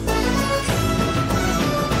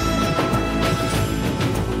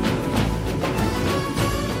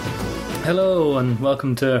Hello and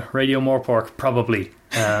welcome to Radio Morpork, probably.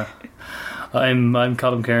 I'm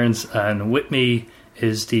Colm Cairns, and with me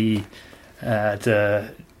is the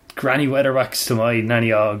granny weatherwax to my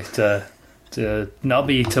nanny og, the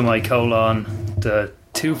knobby to my colon, the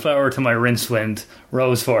two flower to my rincewind,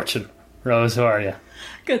 Rose Fortune. Rose, how are you?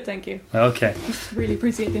 Good, thank you. Okay. Really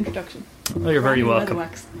appreciate the introduction. Oh, you're very welcome.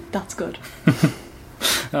 Weatherwax. That's good.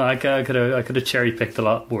 I could have cherry picked a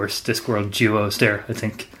lot worse Discworld duos there. I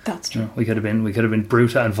think that's true. We could have been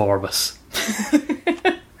Bruta and Vorbus.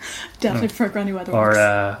 Definitely for Granny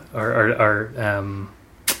Weatherwax. Or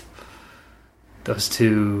those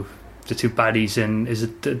two, the two baddies in, is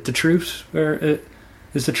it the Truth? Or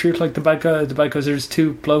is the Truth like the bad guy? The bad guys. There's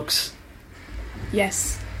two blokes.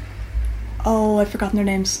 Yes. Oh, I've forgotten their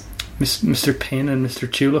names. Mr. Pin and Mr.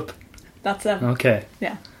 Tulip. That's them. Okay.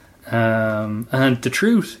 Yeah. And The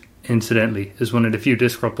Truth, incidentally, is one of the few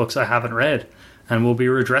Discworld books I haven't read, and we'll be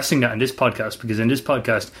addressing that in this podcast, because in this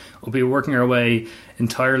podcast we'll be working our way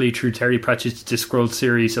entirely through Terry Pratchett's Discworld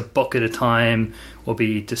series, a book at a time. We'll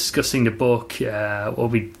be discussing the book. We'll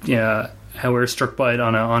be how we're struck by it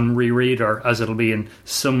on reread, or as it'll be in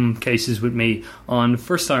some cases with me, on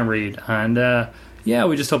first time read. And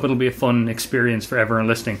we just hope it'll be a fun experience for everyone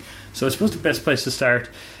listening. So I suppose the best place to start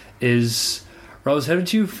is, Rose, how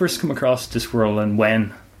did you first come across Discworld and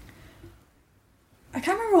when? I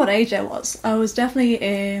can't remember what age I was. I was definitely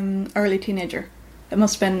early teenager. It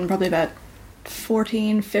must have been probably about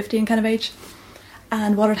 14, 15 kind of age.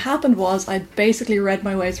 And what had happened was I'd basically read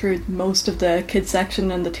my way through most of the kids section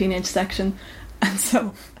and the teenage section. And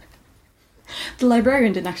so the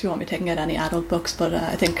librarian didn't actually want me taking out any adult books, but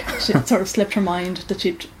I think she sort of slipped her mind that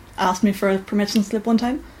she'd asked me for a permission slip one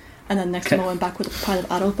time. And then next time I went back with a pile of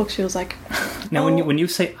adult books, she was like... Now, when you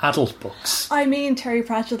say adult books... I mean Terry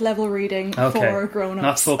Pratchett level reading for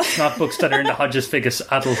grown-ups. Not books that are in the Hodges Figgis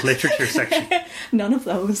adult literature section. None of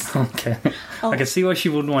those. Okay. I can see why she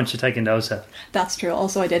wouldn't want you taking those out. That's true.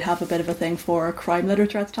 Also, I did have a bit of a thing for crime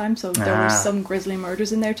literature at the time, so there were some grisly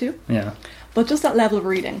murders in there too. Yeah. But just that level of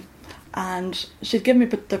reading. And she'd given me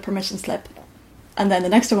the permission slip. And then the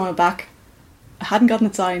next time I went back, I hadn't gotten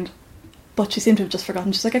it signed. But she seemed to have just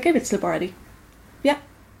forgotten. She's like, I gave you the slip already. Yeah.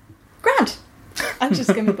 Grand. And she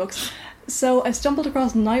just gave me books. So I stumbled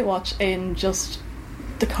across Night Watch in just...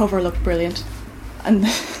 The cover looked brilliant. And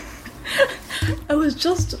I was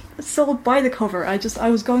just sold by the cover. I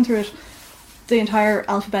was going through it, the entire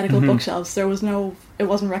alphabetical bookshelves. There was it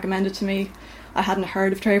wasn't recommended to me. I hadn't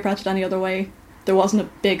heard of Terry Pratchett any other way. There wasn't a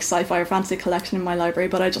big sci-fi or fantasy collection in my library,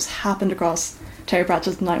 but I just happened across Terry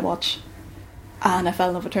Pratchett's Night Watch. And I fell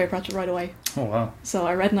in love with Terry Pratchett right away. Oh, wow. So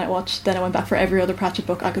I read Night Watch, then I went back for every other Pratchett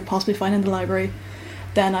book I could possibly find in the library.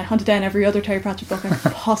 Then I hunted down every other Terry Pratchett book I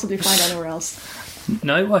could possibly find anywhere else.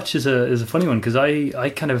 Night Watch is a funny one, because I've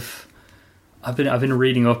been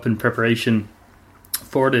reading up in preparation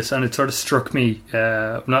for this, and it sort of struck me,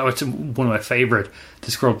 Night Watch is one of my favourite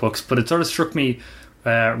Discworld books, but it sort of struck me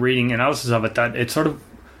reading analysis of it that it sort of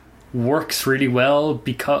works really well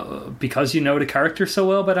because you know the character so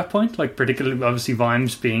well by that point, like particularly obviously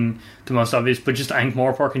Vimes being the most obvious, but just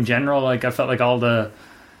Morpork in general. Like I felt like all the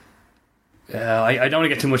I don't want to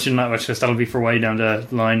get too much in that much because that'll be for way down the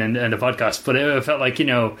line and the podcast, but it felt like,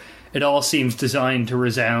 it all seems designed to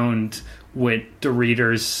resound with the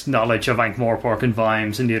reader's knowledge of Morpork and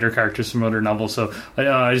Vimes and the other characters from other novels. So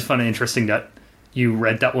I just found it interesting that you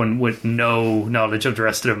read that one with no knowledge of the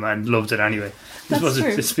rest of them and loved it anyway. I suppose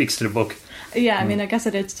it speaks to the book. Yeah, I mean, I guess I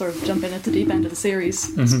did sort of jump in at the deep end of the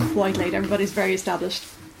series. It's quite late. Everybody's very established.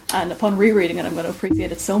 And upon rereading it, I'm going to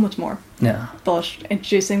appreciate it so much more. Yeah. But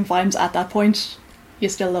introducing Vimes at that point, you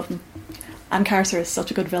still love them. And Carcer is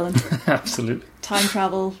such a good villain. Absolutely. Time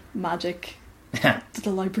travel, magic, yeah. The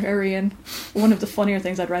librarian. One of the funnier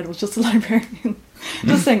things I'd read was just the librarian.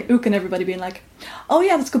 Just saying ook and everybody being like, oh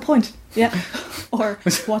yeah, that's a good point. Yeah. Or,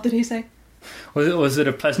 what did he say? Was it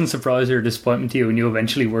a pleasant surprise or disappointment to you when you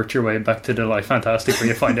eventually worked your way back to the Life Fantastic where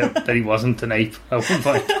you find out that he wasn't an ape at one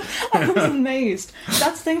point? I was amazed.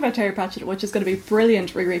 That's the thing about Terry Pratchett, which is going to be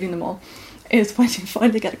brilliant rereading them all, is when you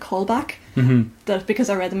finally get a callback, that because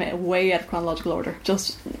I read them way out of chronological order,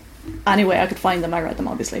 just any way I could find them, I read them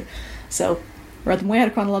obviously. So read them way out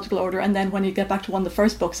of chronological order, and then when you get back to one of the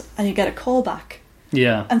first books and you get a callback,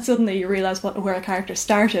 yeah, and suddenly you realise where a character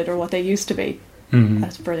started or what they used to be.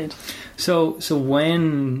 That's brilliant. So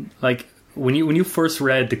when you first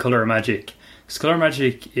read The Colour of Magic, because Colour of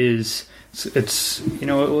Magic is it's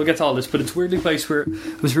we'll get to all this, but it's weirdly placed where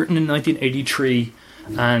it was written in 1983,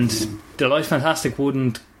 and The Life Fantastic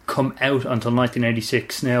wouldn't come out until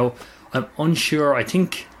 1986. Now I'm unsure. I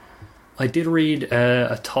think I did read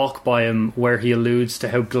a talk by him where he alludes to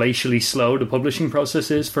how glacially slow the publishing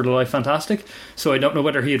process is for The Life Fantastic. So I don't know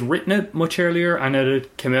whether he had written it much earlier and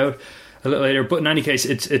it came out a little later. But in any case,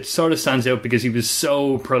 it sort of stands out because he was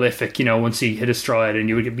so prolific, you know, once he hit his stride, and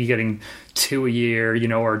you would be getting 2 a year, you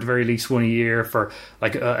know, or at the very least 1 a year for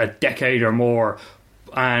like a decade or more.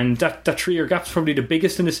 And that 3 year gap's probably the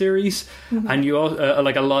biggest in the series. And you all,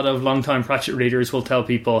 like a lot of long-time Pratchett readers will tell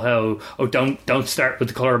people how, don't start with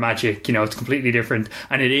the colour magic, you know, it's completely different,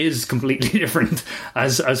 and it is completely different,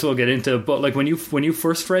 as we'll get into. But like when you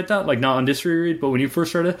first read that, like not on this reread, but when you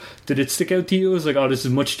first read it, did it stick out to you as like, oh, this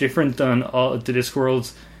is much different than all the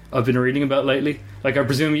Discworlds I've been reading about lately? Like, I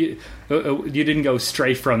presume you didn't go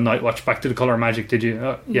straight from Nightwatch back to the Colour Magic, did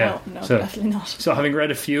you? Yeah, no, so, definitely not. So having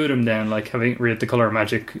read a few of them, then, like having read the Colour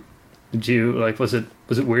Magic, did you like? Was it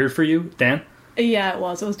weird for you, Dan? Yeah, it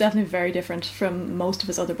was. It was definitely very different from most of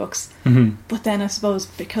his other books. But then I suppose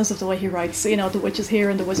because of the way he writes, you know, the witches here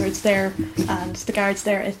and the wizards there and the guards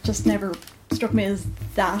there, it just never struck me as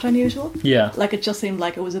that unusual. Yeah, like it just seemed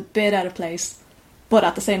like it was a bit out of place. But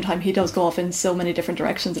at the same time, he does go off in so many different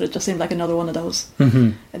directions that it just seemed like another one of those.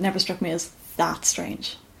 It never struck me as that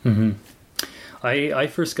strange. I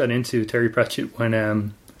first got into Terry Pratchett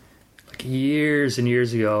when, like years and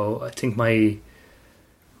years ago, I think my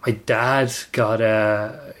dad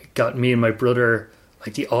got me and my brother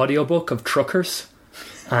like the audiobook of Truckers.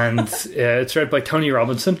 And it's read by Tony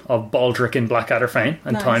Robinson of Baldric and Blackadder fame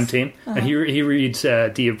and Time Team. And he reads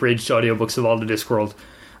the abridged audiobooks of all the Discworld.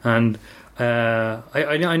 And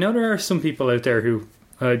I know there are some people out there who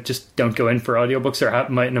just don't go in for audiobooks or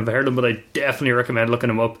mightn't have heard them, but I definitely recommend looking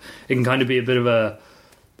them up. It can kind of be a bit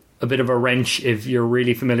of a wrench if you're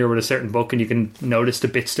really familiar with a certain book and you can notice the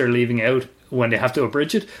bits they're leaving out when they have to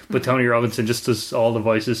abridge it. But Tony Robinson just does all the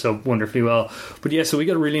voices so wonderfully well. But yeah, so we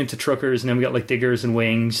got really into Truckers, and then we got like Diggers and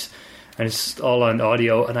Wings, and it's all on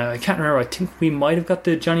audio. And I can't remember, I think we might have got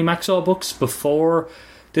the Johnny Maxwell books before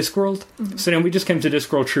Discworld. So then we just came to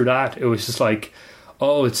Discworld through that. It was just like,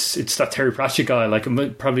 oh, it's that Terry Pratchett guy. Like,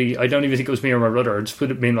 probably, I don't even think it was me or my brother. It just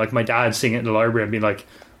would have been like my dad seeing it in the library and being like,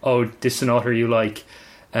 oh, this is an author you like.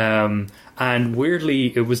 And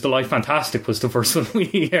weirdly, it was The Life Fantastic was the first one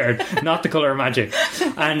we heard, not The Colour Magic.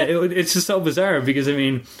 And it's just so bizarre because, I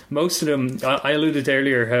mean, most of them, I alluded to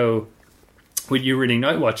earlier how with you reading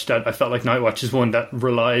Nightwatch, that I felt like Nightwatch is one that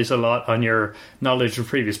relies a lot on your knowledge of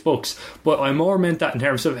previous books. But I more meant that in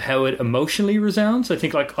terms of how it emotionally resounds. I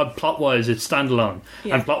think like plot-wise, it's standalone.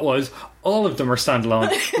 Yeah. And plot-wise, all of them are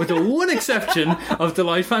standalone, with the one exception of The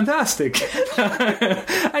Life Fantastic.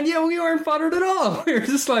 And yeah, we weren't bothered at all. We were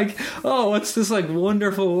just like, oh, what's this like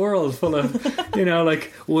wonderful world full of, you know,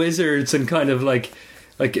 like wizards and kind of like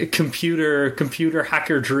computer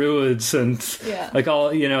hacker druids and like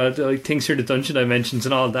all, you know, like things through the dungeon dimensions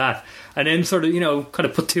and all of that. And then sort of, you know, kind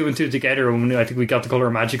of put two and two together when I think we got the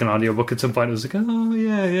Colour Magic on audiobook at some point. It was like, oh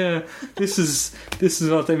yeah, this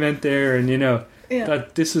is what they meant there, and you know,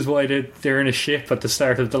 that this is why they're in a ship at the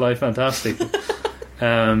start of The Life Fantastic.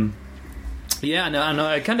 No,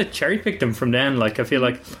 I kind of cherry picked them from then. Like I feel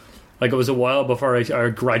like it was a while before I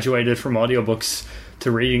graduated from audiobooks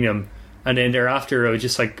to reading them. And then thereafter, I would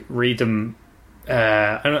just like read them.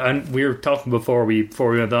 And we were talking before we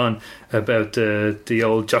went on about the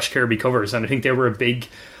old Josh Kirby covers, and I think they were a big,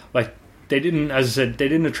 like, they didn't, as I said, they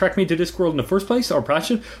didn't attract me to Discworld in the first place or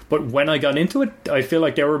Pratchett. But when I got into it, I feel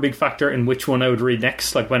like they were a big factor in which one I would read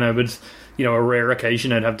next. Like when I would, you know, a rare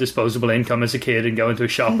occasion, I'd have disposable income as a kid and go into a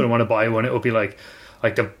shop and want to buy one. It would be like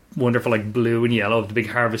the wonderful like blue and yellow of the big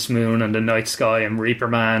Harvest Moon and the Night Sky and Reaper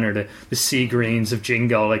Man, or the sea greens of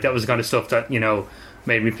Jingo. Like that was the kind of stuff that, you know,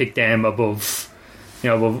 made me pick them above, you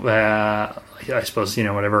know, I suppose, you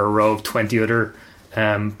know, whatever, a row of 20 other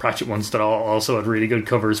Pratchett ones that all also had really good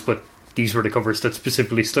covers, but these were the covers that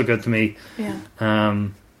specifically stuck out to me.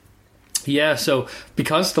 So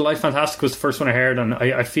because The Life Fantastic was the first one I heard, and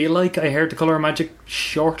I feel like I heard The Colour Magic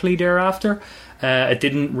shortly thereafter. It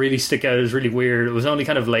didn't really stick out. It was really weird. It was only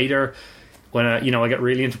kind of later when I got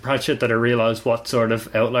really into Pratchett that I realised what sort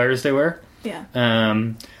of outliers they were.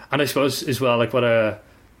 And I suppose as well, like what a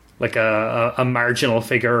marginal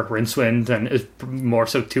figure Rincewind and is more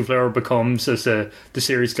so Two Flower becomes as the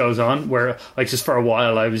series goes on, where like just for a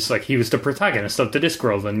while I was like, he was the protagonist of the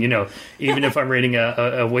Discworld, and you know, even if I'm reading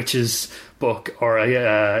a witch's book or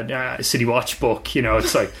a City Watch book, you know,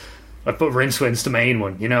 it's like I put Rincewind's the main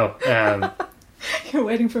one, you know. You're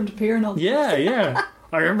waiting for him to appear and all. Yeah.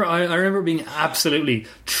 I remember being absolutely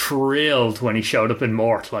thrilled when he showed up in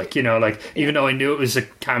Mort. Like, you know, like even though I knew it was a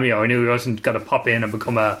cameo, I knew he wasn't going to pop in and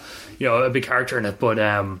become a big character in it. But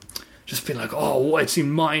just being like, oh, it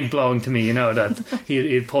seemed mind-blowing to me, you know, that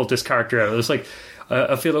he'd pulled this character out. It was like,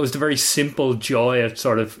 I feel it was the very simple joy at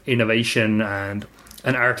sort of innovation and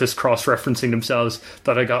an artist cross-referencing themselves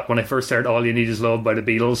that I got when I first heard All You Need Is Love by the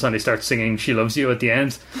Beatles, and they start singing She Loves You at the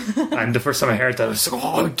end. And the first time I heard that, I was like,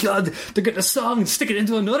 oh god, they're getting a song and stick it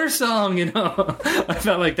into another song, you know. I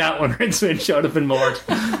felt like that when Rincewind showed up in Mort.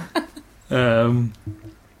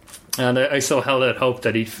 And I still held out hope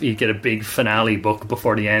that he'd get a big finale book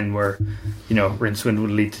before the end where, you know, Rincewind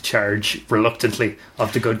would lead to charge reluctantly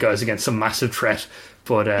of the good guys against some massive threat.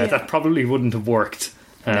 But that probably wouldn't have worked.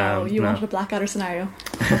 No, you wanted a Blackadder scenario.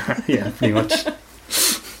 Yeah, pretty much.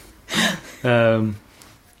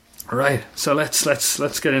 Right, so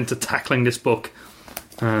let's get into tackling this book.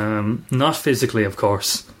 Not physically, of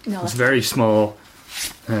course. No, it's very small,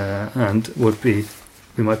 and we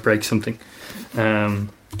might break something.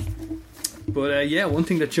 But one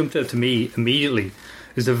thing that jumped out to me immediately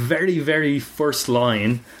is the very, very first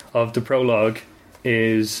line of the prologue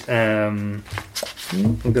is I've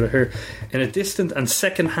got it here. In a distant and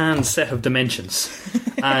second-hand set of dimensions.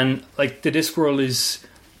 And like the Discworld is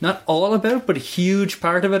not all about, but a huge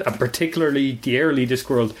part of it, and particularly the early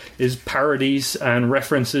Discworld, is parodies and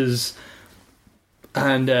references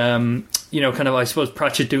and you know, kind of, I suppose,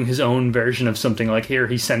 Pratchett doing his own version of something. Like here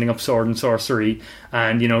he's sending up sword and sorcery,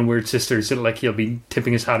 and, you know, in Weird Sisters, like he'll be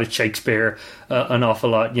tipping his hat at Shakespeare an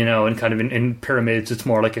awful lot, you know, and kind of in Pyramids it's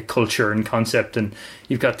more like a culture and concept, and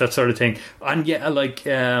you've got that sort of thing. And yeah, like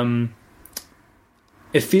it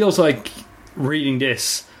feels like reading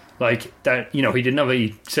this, like that, you know,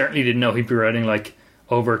 he certainly didn't know he'd be writing like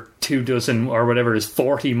over 24 or whatever is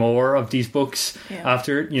 40 more of these books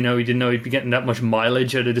after, you know, he didn't know he'd be getting that much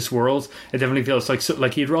mileage out of this world. It definitely feels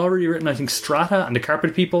like he'd already written, I think, Strata and The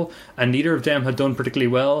Carpet People, and neither of them had done particularly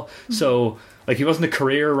well. So like he wasn't a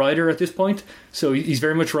career writer at this point, so he's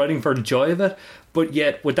very much writing for the joy of it. But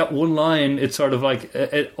yet with that one line, it's sort of like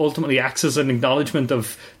it ultimately acts as an acknowledgement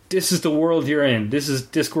of, this is the world you're in.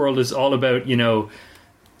 Discworld is all about, you know,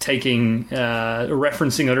 taking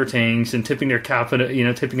referencing other things and tipping his cap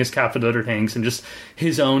at other things, and just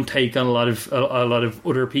his own take on a lot of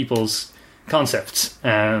other people's concepts,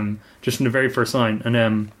 just in the very first line.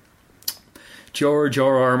 And George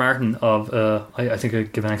R.R. Martin of I think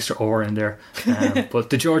I'd give an extra R in there, but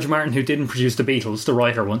the George Martin who didn't produce the Beatles, the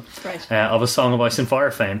writer one, right, of A Song of Ice and Fire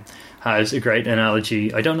fame, has a great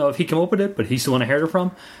analogy. I don't know if he came up with it, but he's the one I heard it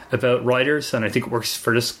from, about writers, and I think it works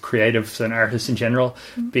for just creatives and artists in general,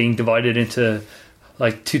 being divided into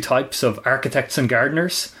like two types of architects and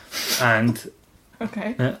gardeners. And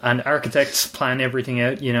and architects plan everything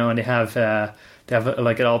out, you know, and they have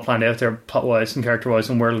like it all planned out there, plot wise and character wise,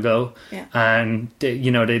 and where it'll go. And they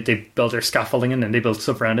build their scaffolding and they build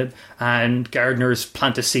stuff around it. And gardeners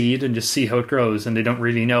plant a seed and just see how it grows, and they don't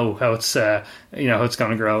really know how it's how it's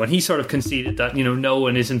going to grow. And he sort of conceded that, you know, no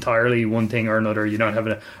one is entirely one thing or another. You don't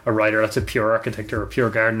have a writer that's a pure architect or a pure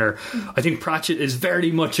gardener. I think Pratchett is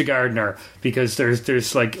very much a gardener, because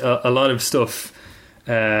there's like a lot of stuff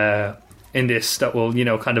in this that will, you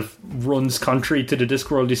know, kind of runs contrary to the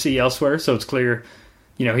Discworld you see elsewhere. So it's clear,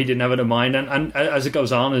 you know, he didn't have it in mind. And as it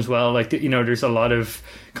goes on as well, like, you know, there's a lot of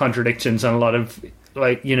contradictions and a lot of,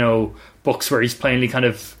 like, you know, books where he's plainly kind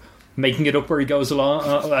of making it up where he goes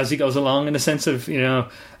along, as he goes along, in a sense of, you know,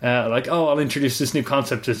 like, oh, I'll introduce this new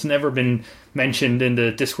concept that's never been mentioned in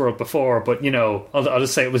the Discworld before, but, you know, I'll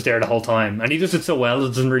just say it was there the whole time. And he does it so well, it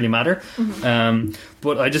doesn't really matter.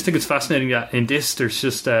 But I just think it's fascinating that in this, there's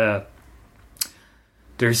just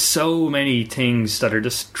there's so many things that are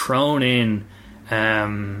just thrown in.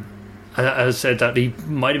 As I said, that he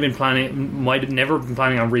might have never been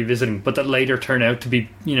planning on revisiting, but that later turn out to be,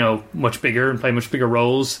 you know, much bigger and play much bigger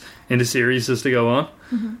roles in the series as they go on.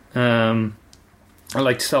 I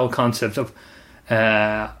like this whole concept of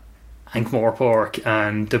Hank Morpork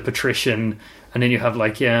and the patrician, and then you have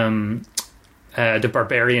like the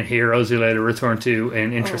barbarian heroes who later return to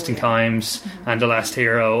in Interesting Times, and the last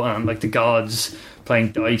hero, and like the gods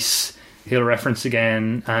playing dice he'll reference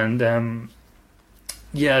again. And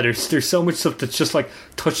there's so much stuff that's just like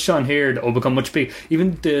touched on here that will become much big.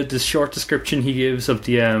 Even the short description he gives of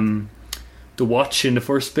the watch in the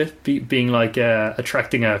first bit being like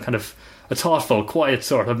attracting a kind of a thoughtful, quiet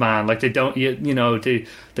sort of man. Like they don't, you know, they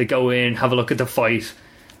go in, have a look at the fight,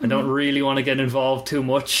 and don't really want to get involved too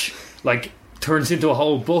much. Like turns into a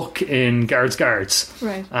whole book in Guards,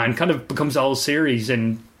 right, and kind of becomes a whole series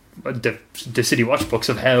in the City Watch books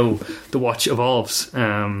of how the watch evolves.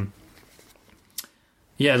 Like,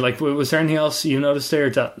 was there anything else you noticed there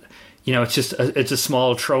that, you know, it's just it's a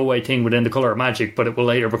small throwaway thing within the Colour of Magic, but it will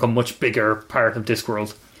later become much bigger part of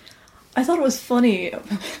Discworld? I thought it was funny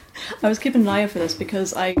I was keeping an eye out for this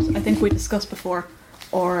because I think we discussed before,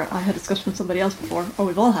 or I had discussed with somebody else before, or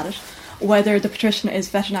we've all had it, whether the patrician is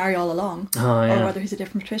Vetinari all along, or whether he's a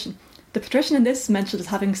different patrician. The patrician in this is mentioned as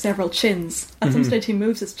having several chins. At some stage he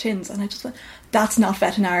moves his chins, and I just went, that's not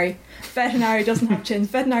Vetinari. Vetinari doesn't have chins.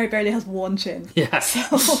 Vetinari barely has one chin. Yeah.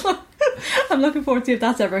 So I'm looking forward to see if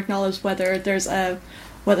that's ever acknowledged, whether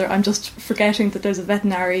I'm just forgetting that there's a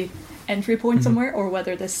Vetinari entry point somewhere, or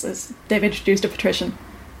whether they've introduced a patrician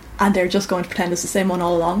and they're just going to pretend it's the same one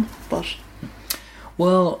all along. But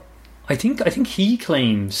well, I think he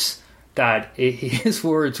claims that his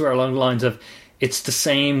words were along the lines of, it's the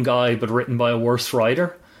same guy but written by a worse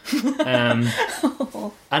writer. And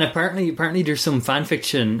apparently there's some fan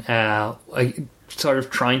fiction sort of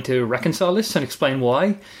trying to reconcile this and explain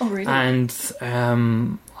why. Oh, really? And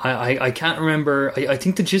I can't remember. I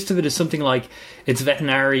think the gist of it is something like it's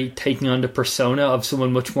Vetinari taking on the persona of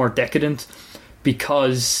someone much more decadent,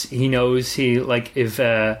 because he knows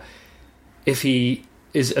if he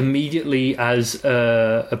is immediately appears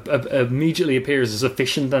as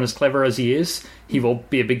efficient and as clever as he is, he will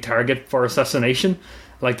be a big target for assassination.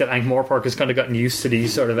 Like that, Morpork has kind of gotten used to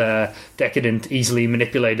these sort of decadent, easily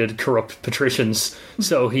manipulated, corrupt patricians.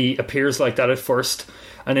 So he appears like that at first,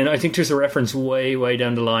 and then I think there's a reference way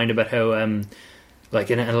down the line about how,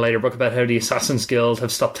 like in a later book, about how the Assassin's Guild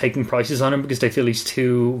have stopped taking prices on him because they feel he's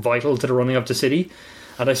too vital to the running of the city.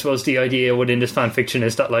 And I suppose the idea within this fan fiction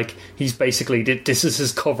is that, like, he's basically, this is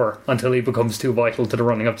his cover until he becomes too vital to the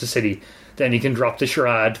running of the city. Then he can drop the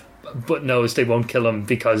charade, but knows they won't kill him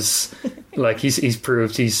because, like, he's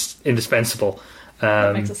proved he's indispensable.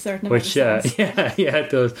 That makes a certain amount of sense. Yeah,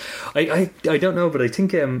 it does. I don't know, but I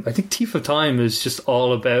think Thief of Time is just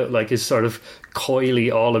all about, like, is sort of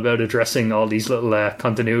coyly all about addressing all these little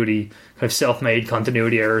continuity, kind of self-made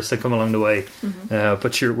continuity errors that come along the way.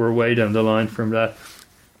 But we're way down the line from that.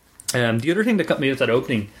 The other thing that got me with that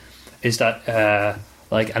opening is that,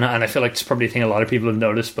 and I feel like it's probably a thing a lot of people have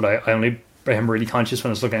noticed, but I am really conscious when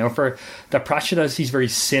I was looking out for it, that Pratchett has these very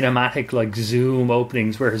cinematic, like, zoom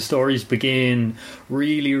openings where his stories begin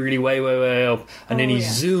really, really way up, and then he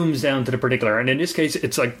zooms down to the particular. And in this case,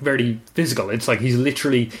 it's like very physical. It's like he's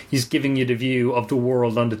giving you the view of the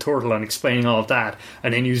world on the turtle and explaining all of that,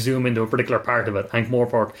 and then you zoom into a particular part of it,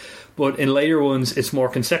 Morpork. But in later ones, it's more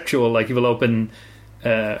conceptual. Like, he will open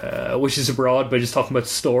Wishes Abroad by just talking about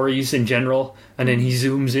stories in general, and then he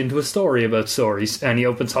zooms into a story about stories, and he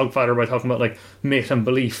opens Hogfather by talking about, like, myth and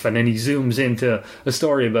belief, and then he zooms into a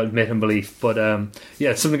story about myth and belief. But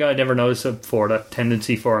it's something I never noticed before, that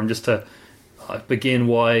tendency for him just to begin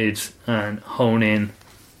wide and hone in.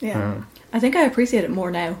 I think I appreciate it more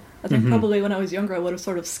now. I think probably when I was younger I would have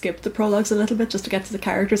sort of skipped the prologues a little bit just to get to the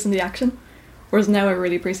characters and the action, whereas now I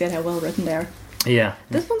really appreciate how well written they are.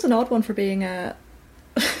 This one's an odd one for being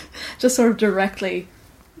just sort of directly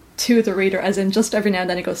to the reader, as in just every now and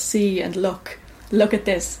then it goes, see and look at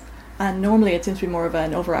this, and normally it seems to be more of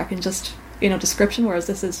an overarching just, description, whereas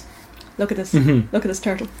this is look at this, look at this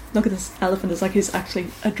turtle, look at this elephant. It's like he's actually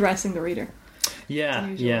addressing the reader.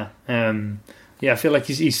 I feel like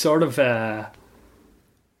he's sort of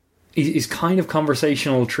he's kind of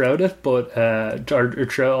conversational throughout it, but or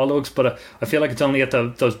throughout all those, but I feel like it's only at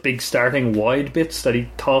those big starting wide bits that he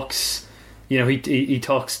talks. He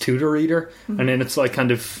talks to the reader, and then it's like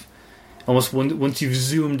kind of almost once you've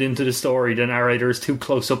zoomed into the story, the narrator is too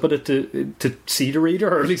close up at it to see the reader,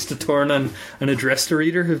 or at least to turn and address the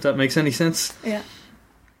reader, if that makes any sense. Yeah.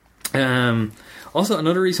 Also,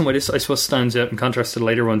 another reason why this, I suppose, stands out in contrast to the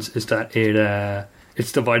later ones is that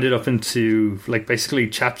it's divided up into, like, basically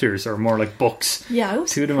chapters, or more like books. Yeah, I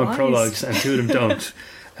was Two of them are prologues and two of them don't.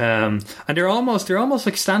 And they're almost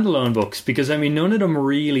like standalone books, because I mean none of them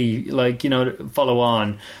really, like, follow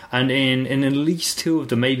on, and in at least two of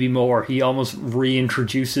them, maybe more, he almost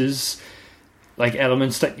reintroduces, like,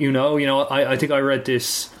 elements that I think I read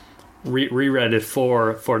this reread it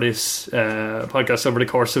for this podcast over the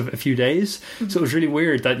course of a few days, so it was really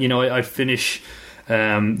weird that I finish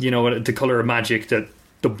The Colour of Magic, that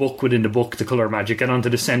the book within the book, The Colour of Magic, get onto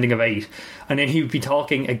Descending of Eight, and then he would be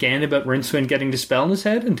talking again about Rincewind getting the spell in his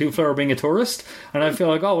head and Twoflower being a tourist, and I feel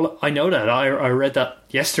like, oh, well, I know that, I read that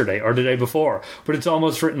yesterday or the day before, but it's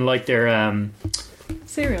almost written like they're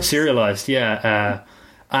serialized, and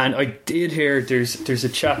I did hear there's a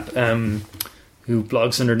chap who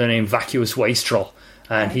blogs under the name Vacuous Wastrel,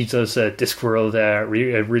 and he does a Discworld, a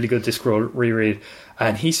really good Discworld reread.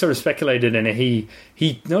 And he sort of speculated in it. He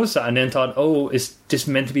noticed that and then thought, oh, is this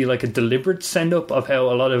meant to be like a deliberate send-up of how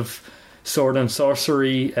a lot of sword and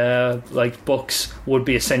sorcery like books would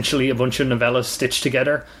be essentially a bunch of novellas stitched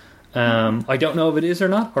together? I don't know if it is or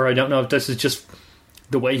not, or I don't know if this is just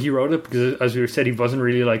the way he wrote it, because as we said, he wasn't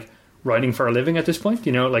really like writing for a living at this point.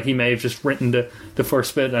 You know, like he may have just written the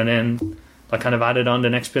first bit and then like kind of added on the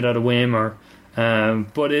next bit at a whim, or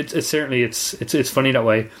but it's certainly it's funny that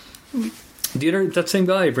way. That same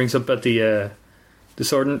guy brings up at the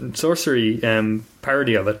Sword and Sorcery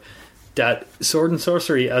parody of it, that sword and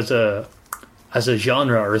sorcery as a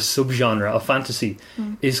genre or a subgenre of fantasy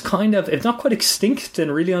is kind of, if not quite extinct,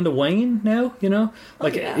 then really on the wane now. You know,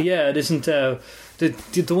 like it isn't. The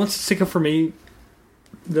ones that stick up for me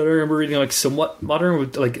that I remember reading like somewhat modern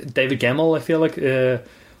with like David Gemmell. I feel like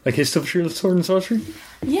his stuff is sword and sorcery.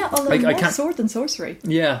 Yeah, although more sword than sorcery.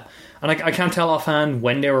 Yeah, and I can't tell offhand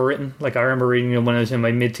when they were written. Like I remember reading them when I was in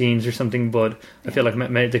my mid-teens or something, but I feel like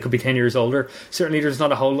they could be 10 years older. Certainly, there's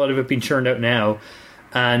not a whole lot of it being churned out now,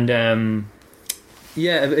 and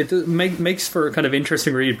it makes for a kind of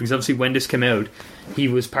interesting read, because obviously when this came out, he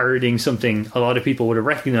was parodying something a lot of people would have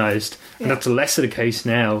recognised, and that's less of the case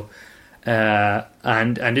now.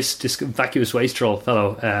 And this vacuous wastrel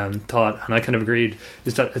fellow thought, and I kind of agreed,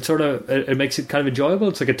 is that it makes it kind of enjoyable.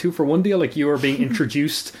 It's like a 2-for-1 deal. Like you are being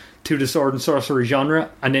introduced to the sword and sorcery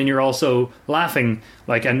genre, and then you're also laughing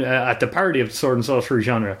like at the parody of the sword and sorcery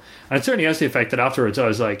genre. And it certainly has the effect that afterwards I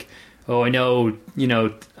was like, oh, I know,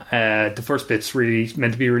 the first bit's really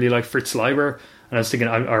meant to be really like Fritz Leiber, and I was thinking,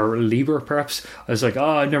 or Lieber perhaps. I was like,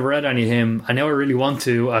 oh, I've never read any of him. I know I really want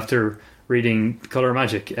to after reading Colour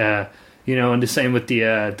Magic. And the same with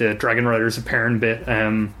the Dragon Riders of Perrin bit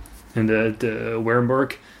in the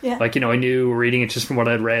Wernberg. Yeah. Like, I knew reading it just from what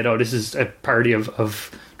I'd read, this is a parody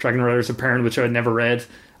of Dragon Riders of Perrin, which I'd never read.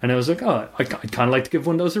 And I was like, I'd kind of like to give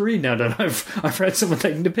one of those a read now that I've read someone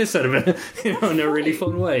taking the piss out of it, in a really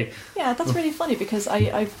fun way. Yeah, that's really funny, because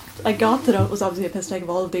I got that it was obviously a piss take of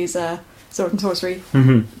all of these sword and sorcery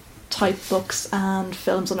type books and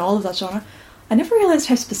films and all of that genre. I never realised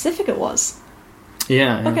how specific it was.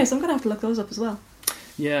 Yeah. Okay, so I'm going to have to look those up as well.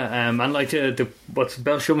 Yeah, and like what's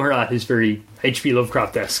Bell Shummer at is very H.P.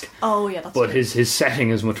 Lovecraft-esque. Oh, yeah, that's But true. his setting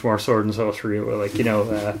is much more sword and sorcery. Or like, if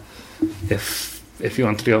you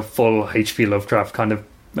want to do a full H.P. Lovecraft kind of,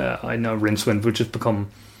 I know Rincewind would just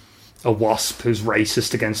become a wasp who's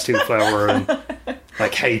racist against Twoflower and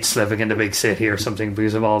like hates living in the big city or something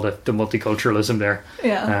because of all the multiculturalism there.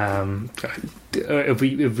 Yeah. If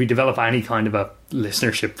we develop any kind of a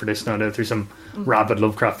listenership for this, no doubt there's some rabid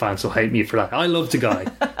Lovecraft fans who'll hate me for that. I loved the guy,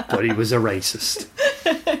 but he was a racist.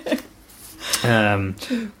 I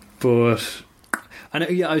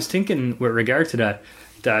was thinking with regard to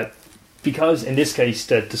that because in this case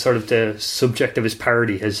the sort of the subject of his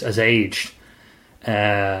parody has aged,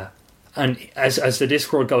 and as the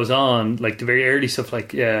Discworld goes on, like the very early stuff, like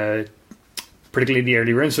particularly the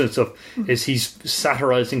early Rincewind stuff, is he's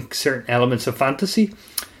satirizing certain elements of fantasy,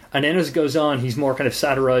 and then as it goes on, he's more kind of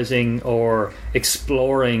satirizing or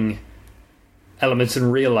exploring elements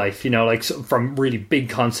in real life. Like from really big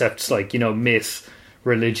concepts like myth,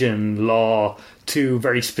 religion, law, to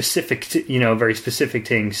very specific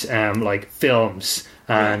things like films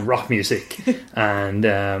and rock music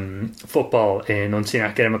and football in Unseen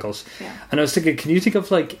Academicals. Yeah. And I was thinking, can you think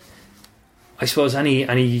of like, I suppose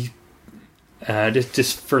any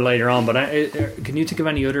just for later on, but can you think of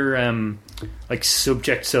any other like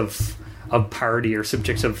subjects of parody or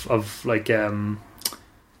subjects of like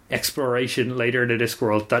exploration later in the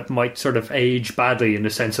Discworld that might sort of age badly, in the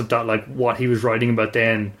sense of that like what he was writing about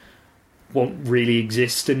then won't really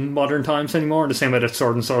exist in modern times anymore, in the same way that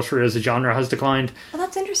sword and sorcery as a genre has declined? Well,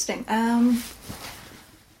 that's interesting.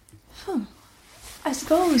 I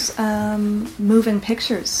suppose moving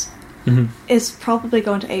pictures is probably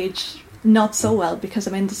going to age not so well, because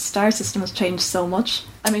the star system has changed so much.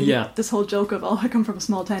 This whole joke of, I come from a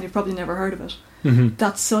small town, you've probably never heard of it.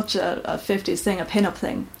 That's such a 50s thing, a pin-up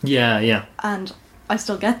thing. Yeah. And I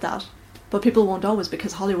still get that, but people won't always,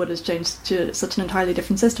 because Hollywood has changed to such an entirely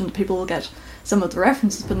different system that people will get some of the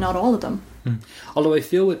references, but not all of them. Although I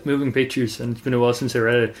feel with moving pictures, and it's been a while since I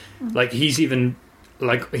read it, like he's even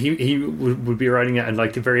like he would be writing it in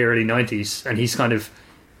like the very early 90s, and he's kind of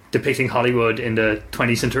depicting Hollywood in the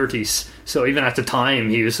 20s and 30s. So even at the time,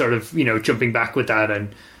 he was sort of jumping back with that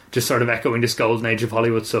and just sort of echoing this golden age of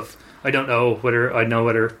Hollywood stuff. I don't know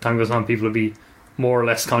whether time goes on, people will be more or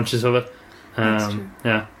less conscious of it. That's true.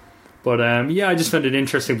 Yeah, but I just found it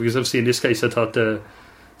interesting, because obviously in this case I thought the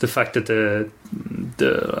fact that the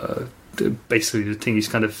basically the thing he's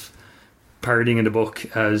kind of parodying in the book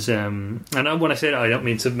as and when I say that, I don't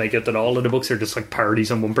mean to make it that all of the books are just like parodies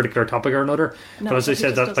on one particular topic or another. No, but as I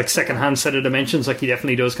said, that like secondhand set of dimensions, like he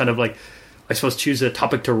definitely does kind of like, I suppose, choose a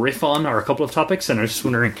topic to riff on, or a couple of topics, and I was just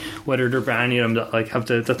wondering whether there are any of them that like have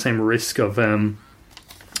that same risk of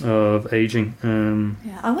of aging.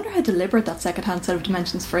 Yeah, I wonder how deliberate that second-hand set of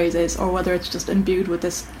dimensions phrase is, or whether it's just imbued with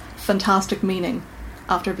this fantastic meaning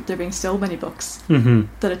after there being so many books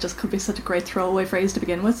that it just could be such a great throwaway phrase to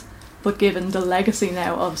begin with. But given the legacy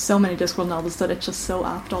now of so many Discworld novels, that it's just so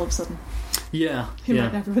apt all of a sudden. Yeah, He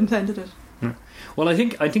might never have intended it. Yeah. Well, I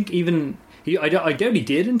think even I doubt he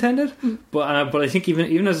did intend it, but I think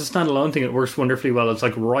even as a standalone thing, it works wonderfully well. It's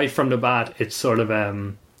like right from the bat, it's sort of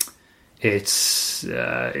it's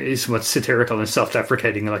somewhat satirical and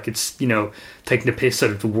self-deprecating. Like it's taking the piss out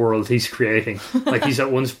of the world he's creating. Like he's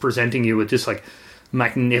at once presenting you with this like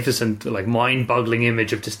magnificent, like mind-boggling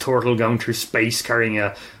image of this turtle going through space carrying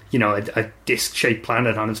a disc-shaped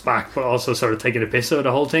planet on its back, but also sort of taking a piss out of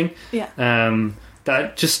the whole thing. Yeah.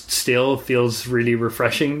 That just still feels really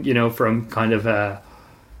refreshing, from kind of I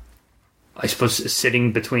suppose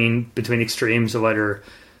sitting between extremes of either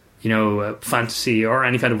fantasy or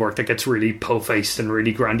any kind of work that gets really po-faced and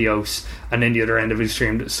really grandiose, and then the other end of the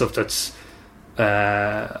extreme, stuff that's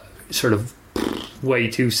sort of way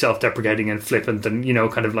too self-deprecating and flippant and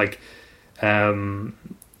kind of like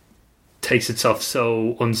takes itself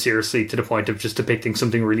so unseriously to the point of just depicting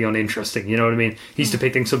something really uninteresting. You know what I mean? He's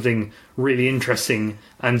depicting something really interesting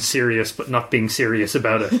and serious, but not being serious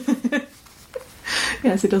about it.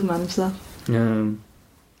 Yes, he does manage that.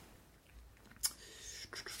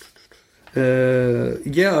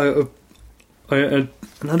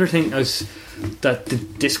 Another thing is that the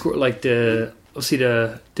Discworld, like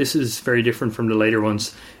this is very different from the later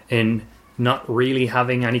ones in not really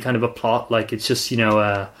having any kind of a plot. Like it's just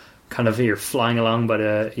kind of you're flying along by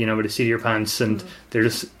the by the seat of your pants, and they're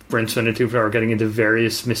just Brinsman and Two-Flower getting into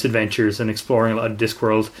various misadventures and exploring a lot of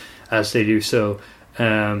Discworld as they do so.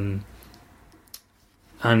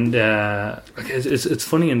 It's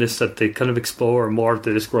funny in this that they kind of explore more of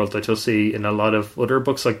the Discworld that you'll see in a lot of other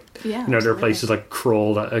books. Like there are places like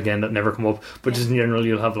Kroll that never come up, but just in general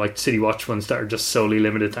you'll have like City Watch ones that are just solely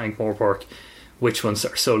limited to Morpork, which ones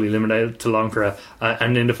are solely limited to Loncra,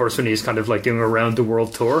 and in the first one he's kind of like doing a round the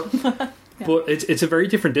world tour. But it's a very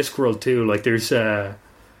different Discworld too. Like there's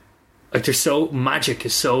magic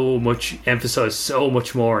is so much emphasized, so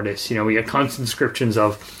much more in this. We get constant descriptions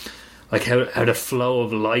of like how the flow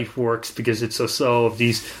of light works, because it's so slow, of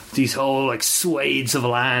these whole like swathes of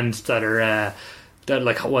land that are that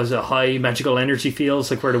like was a high magical energy fields,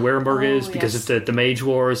 like where the Werenberg is, because of the Mage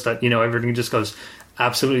Wars, that everything just goes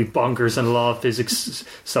absolutely bonkers and the law of physics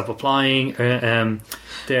stop applying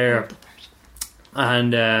there.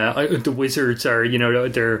 And the wizards are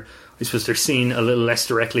I suppose they're seen a little less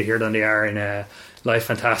directly here than they are in Life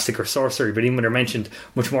Fantastic or Sorcery, but even when they're mentioned,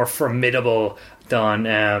 much more formidable than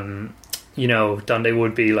than they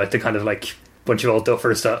would be like the kind of like bunch of old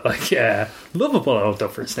duffers that like lovable old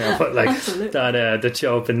duffers now, but like that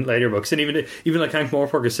show up in later books. And even like Hank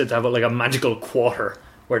Morpork is said to have like a magical quarter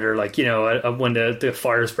where they're like when the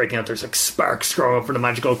fire's breaking out, there's like sparks growing up for the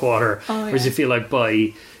magical quarter. Whereas you feel like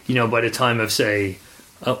by the time of say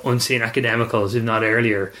Unseen Academicals, if not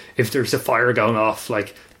earlier, if there's a fire going off,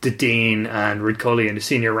 like the Dean and Ridcully and the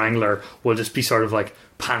Senior Wrangler will just be sort of like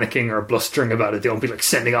panicking or blustering about it. They won't be like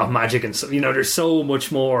sending off magic and stuff. There's so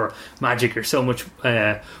much more magic. There's so much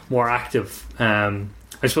more active. I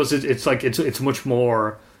suppose it's much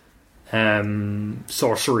more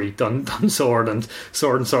sorcery than sword and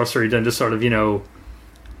sorcery than just sort of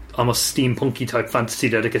almost steampunky type fantasy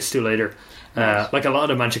that it gets to later. Like a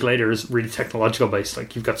lot of magic later is really technological based.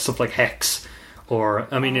 Like you've got stuff like Hex, or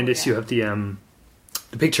in this you have the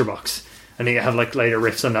picture box, and then you have like later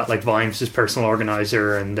riffs on that, like Vimes' personal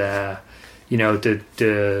organizer, and the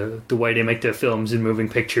way they make the films in moving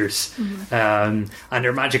pictures, and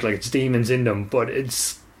they're magic, like it's demons in them, but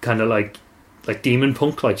it's kind of like demon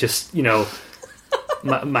punk, like just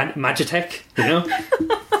Magitech,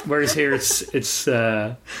 whereas here it's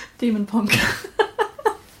demon punk.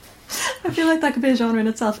 I feel like that could be a genre in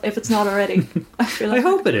itself if it's not already. I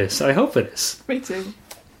hope it is. Me too.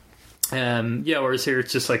 Whereas here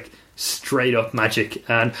it's just like straight up magic,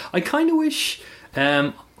 and I kind of wish,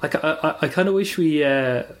 I kind of wish we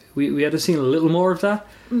had seen a little more of that.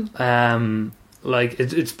 Like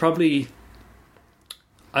it's probably.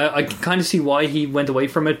 I can kind of see why he went away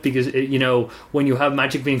from it, because when you have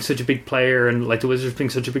magic being such a big player and like the Wizards being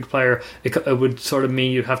such a big player, it would sort of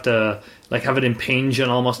mean you'd have to like have it impinge on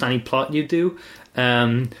almost any plot you do.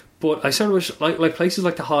 But I sort of wish like places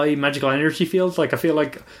like the high magical energy fields, like I feel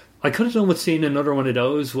like I could have done with seeing another one of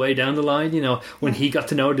those way down the line, when he got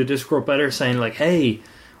to know the Discworld better, saying like, hey,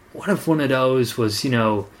 what if one of those was,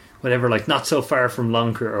 whatever, like not so far from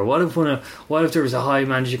Loncra, or what if there was a high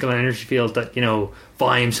magical energy field that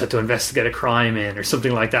Vimes had to investigate a crime in, or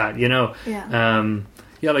something like that,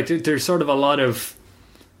 Yeah, like there's sort of a lot of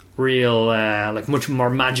real, like much more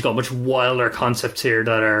magical, much wilder concepts here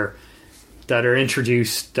that are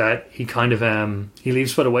introduced that he kind of he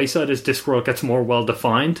leaves by the wayside as Discworld gets more well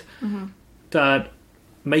defined. That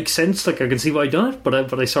makes sense. Like I can see why I done it,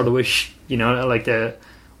 but I sort of wish, you know, like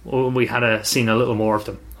we had seen a little more of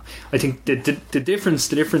them. I think the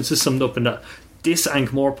difference is summed up in that this Ankh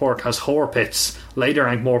Morpork has whore pits, later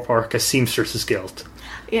Ankh Morpork has Seamstress's Guild.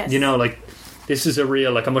 Yes. You know, like this is a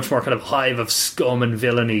much more kind of hive of scum and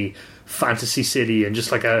villainy fantasy city, and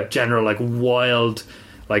just like a general like wild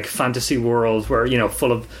like fantasy world where, you know,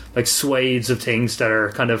 full of like swathes of things that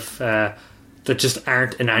are kind of that just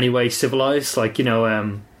aren't in any way civilized. Like, you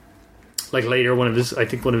know, like later one of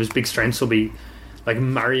his big strengths will be like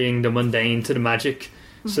marrying the mundane to the magic.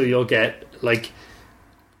 So you'll get like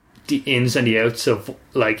the ins and the outs of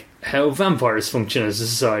like how vampires function as a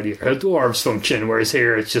society, or how dwarves function, whereas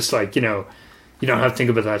here it's just like, you know, you don't have to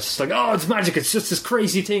think about that. It's just like, oh, it's magic, it's just this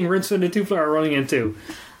crazy thing Rincewind and Two-Flower are running into.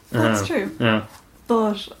 That's true. Yeah.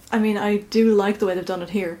 But I mean, I do like the way they've done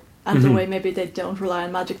it here, and the way maybe they don't rely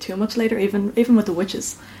on magic too much later. Even with the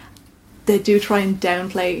witches, they do try and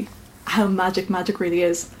downplay how magic really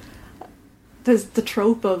is. There's the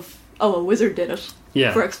trope of, oh, a wizard did it.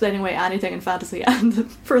 Yeah. For explaining away anything in fantasy, and the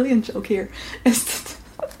brilliant joke here is that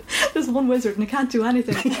there's one wizard and he can't do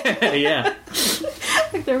anything. Yeah.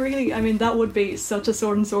 Like they're really, I mean, that would be such a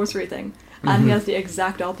sword and sorcery thing, and he has the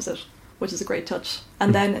exact opposite, which is a great touch.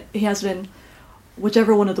 And then he has it in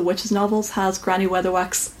whichever one of the witches' novels has Granny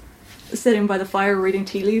Weatherwax sitting by the fire reading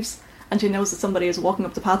tea leaves, and she knows that somebody is walking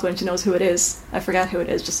up the pathway, and she knows who it is. I forget who it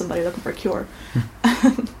is, just somebody looking for a cure.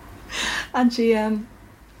 And she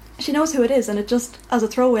knows who it is, and it just, as a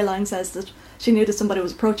throwaway line, says that she knew that somebody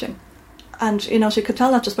was approaching. And, you know, she could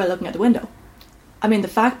tell that just by looking at the window. I mean, the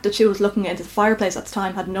fact that she was looking into the fireplace at the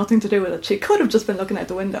time had nothing to do with it. She could have just been looking out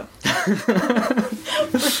the window.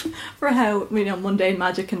 for how, you know, mundane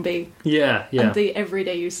magic can be. Yeah. And the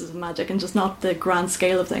everyday uses of magic, and just not the grand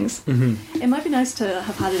scale of things. It might be nice to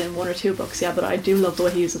have had it in one or two books, yeah, but I do love the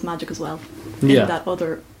way he uses magic as well. In that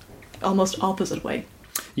other, almost opposite way.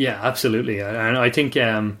 Yeah, absolutely. And I think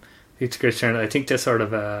it's a great turn. I think that's sort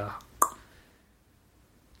of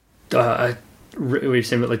we've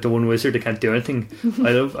seen it like the one wizard that can't do anything.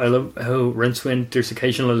 I love how Rincewind, there's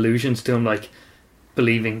occasional allusions to him like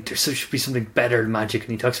believing there should be something better than magic,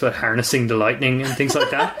 and he talks about harnessing the lightning and things like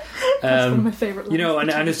that. That's one of my favourite lines. You know,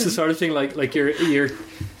 and it's the sort of thing like you're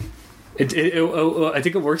I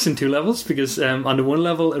think it works in two levels, because on the one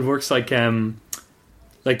level it works like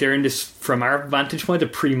they're in this, from our vantage point, a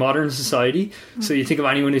pre-modern society. So you think of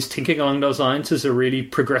anyone who's thinking along those lines as a really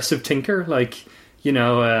progressive thinker, like, you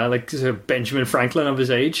know, like Benjamin Franklin of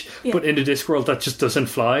his age. Yeah. But in the Discworld, that just doesn't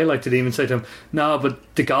fly. Like, they even say to him, no,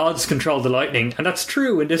 but the gods control the lightning. And that's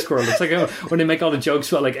true in Discworld. It's like when they make all the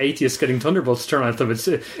jokes about like atheists getting thunderbolts thrown at them.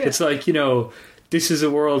 It's like, you know, this is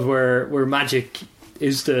a world where magic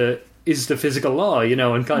is the physical law, you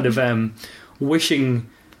know, and kind of wishing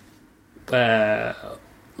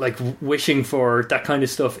for that kind of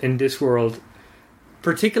stuff in this world,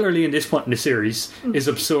 particularly in this point in the series, is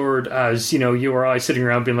absurd as, you know, you or I sitting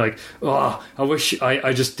around being like, oh, I wish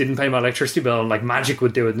I just didn't pay my electricity bill and like magic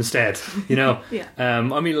would do it instead, you know. Yeah. I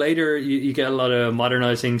mean, later you get a lot of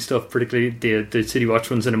modernising stuff, particularly the City Watch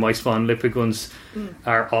ones and the My Spawn Lipwig ones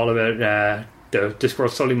are all about the Discworld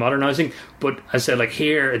slowly modernising. But as I said, like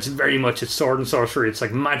here, it's very much, it's sword and sorcery. It's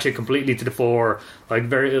like magic completely to the fore, like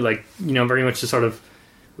very, like, you know, very much the sort of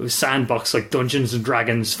sandbox, like Dungeons and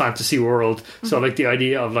Dragons fantasy world. So like the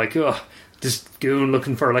idea of like, oh, this goon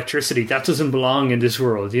looking for electricity, that doesn't belong in this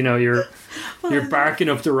world, you know. You're barking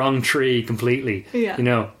up the wrong tree completely. Yeah, you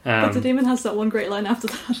know. But the demon has that one great line after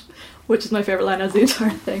that, which is my favourite line of the entire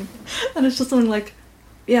thing, and it's just something like,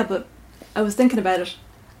 yeah, but I was thinking about it,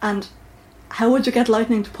 and how would you get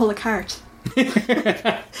lightning to pull a cart?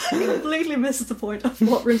 Completely misses the point of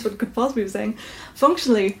what Rincewind could possibly be saying.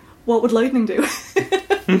 Functionally, what would lightning do?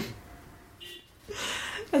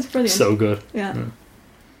 That's brilliant. So good. Yeah.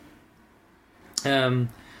 What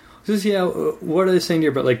are they saying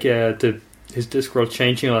here about like his Discworld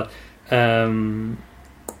changing a lot?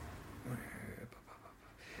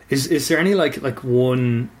 Is there any like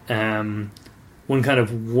one kind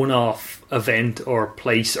of one-off event or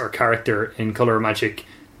place or character in Colour of Magic,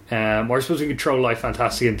 or I suppose we could throw Life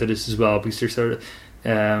Fantastic into this as well, because there's sort of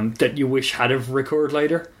that you wish had have recurred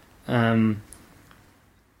later?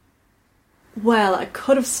 Well, I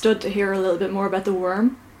could have stood to hear a little bit more about the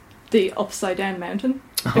worm, the upside down mountain,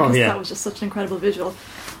 because that was just such an incredible visual.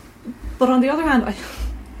 But on the other hand,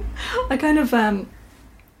 I kind of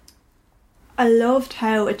I I loved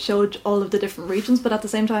how it showed all of the different regions, but at the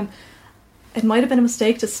same time, it might have been a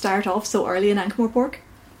mistake to start off so early in Morpork,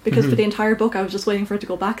 because for the entire book I was just waiting for it to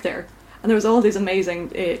go back there. And there was all these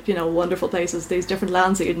amazing, wonderful places, these different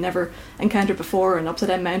lands that you'd never encountered before, and upside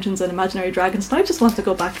down mountains and imaginary dragons. And I just want to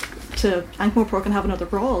go back to Morpork and have another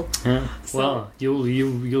brawl. Yeah. So. Well,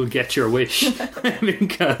 you'll get your wish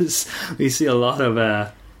because we see a lot of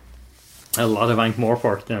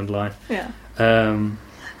Morpork down the line. Yeah. How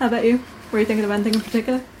about you? Were you thinking of anything in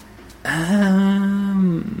particular? I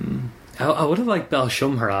would have liked Bel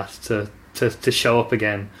Shumharat to show up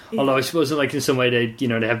again. Yeah. Although I suppose like in some way they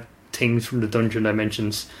have things from the dungeon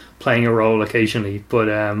dimensions playing a role occasionally, but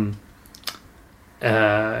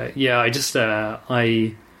I just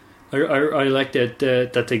I like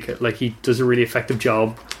that they like he does a really effective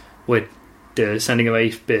job with the sending of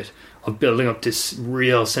 8 bit of building up this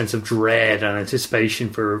real sense of dread and anticipation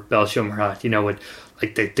for Bel Shumharat, with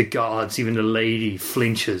like the gods, even the lady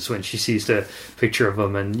flinches when she sees the picture of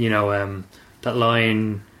him, and that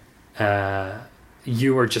line,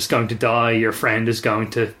 you are just going to die, your friend is going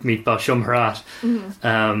to meet Bel Shumharat.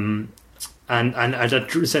 And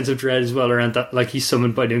that sense of dread as well around that, like he's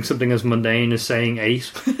summoned by doing something as mundane as saying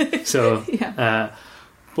 8. So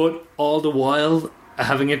but all the while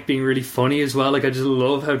having it being really funny as well. Like I just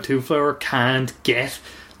love how Two Flower can't get,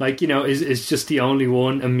 like, is just the only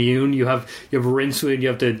one immune. You have Rincewind, you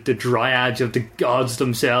have the Dryads, you have the gods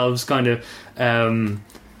themselves kind of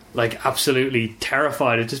like absolutely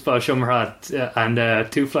terrified at this Bel Shumharat,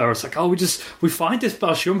 and Two Flowers like, we find this Bel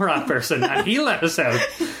Shumharat person and he'll let us out.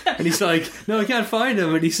 And he's like, no, I can't find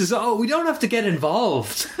him. And he says, we don't have to get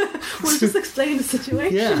involved. We'll just explain the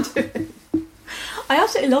situation to him. I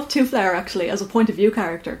absolutely love Two Flower actually as a point of view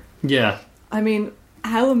character. Yeah. I mean,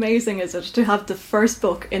 how amazing is it to have the first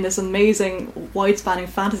book in this amazing wide-spanning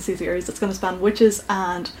fantasy series that's going to span witches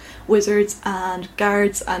and wizards and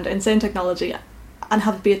guards and insane technology, and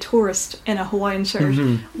have it be a tourist in a Hawaiian shirt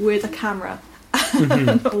with a camera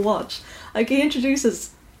and a watch. Like, he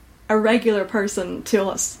introduces a regular person to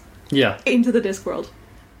us into the Discworld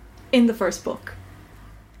in the first book.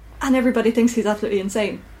 And everybody thinks he's absolutely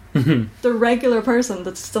insane. The regular person,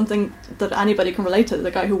 that's something that anybody can relate to,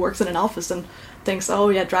 the guy who works in an office and thinks,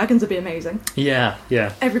 dragons would be amazing. Yeah.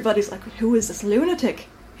 Everybody's like, who is this lunatic?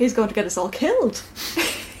 He's going to get us all killed.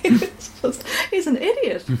 He's an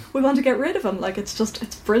idiot. We want to get rid of him. Like, it's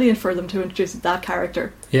brilliant for them to introduce that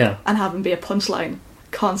character and have him be a punchline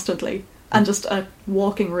constantly and just a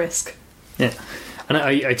walking risk. Yeah. And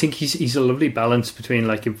I think he's a lovely balance between,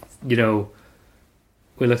 like, if,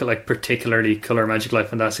 we look at, like, particularly Colour Magic Life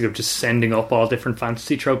Fantastic of just sending up all different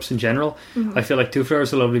fantasy tropes in general. I feel like Two Flower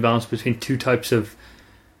is a lovely balance between two types of,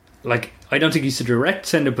 like, I don't think he's a direct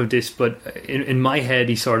send up of this, but in my head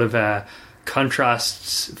he sort of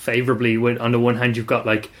contrasts favourably with, on the one hand, you've got,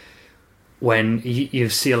 like, when you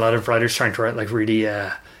see a lot of writers trying to write, like, really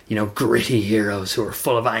gritty heroes who are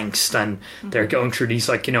full of angst, and they're going through these,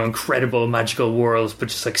 like, incredible magical worlds, but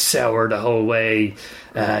just, like, sour the whole way,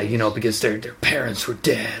 because their parents were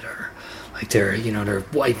dead, or like their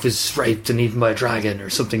wife was raped and eaten by a dragon or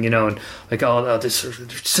something, and like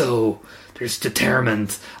there's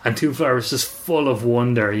determined, and Two Flowers is full of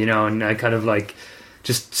wonder, and I kind of like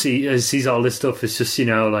just sees all this stuff as just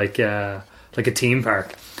like a theme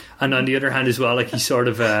park. And on the other hand as well, like, he sort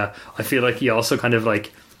of I feel like he also kind of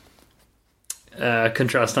like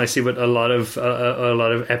contrasts nicely with a lot of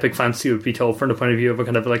epic fantasy would be told from the point of view of a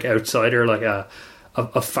kind of like outsider, like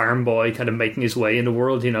a farm boy kind of making his way in the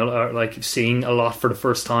world, or like seeing a lot for the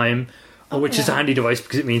first time, which is a handy device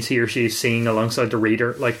because it means he or she is seeing alongside the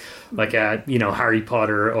reader, like Harry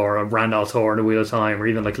Potter or Rand al'Thor in The Wheel of Time, or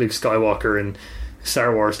even like Luke Skywalker in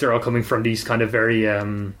Star Wars. They're all coming from these kind of very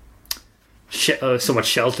somewhat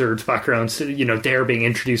sheltered backgrounds. They're being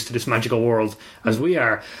introduced to this magical world as we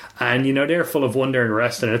are, and they're full of wonder and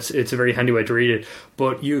rest, and it's a very handy way to read it.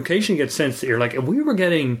 But you occasionally get the sense that you're like, if we were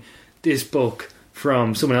getting this book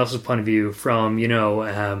from someone else's point of view, from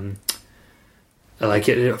like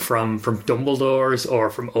from Dumbledore's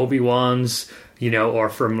or from Obi-Wan's, or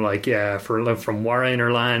from from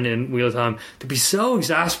Warreiner Land in Wheel of Time, to be so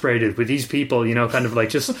exasperated with these people, kind of like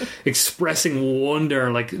just expressing wonder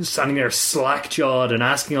and like standing there slack-jawed and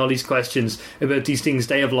asking all these questions about these things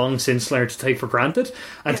they have long since learned to take for granted.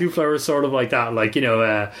 And Two Flowers sort of like that, like,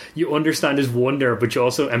 you understand his wonder, but you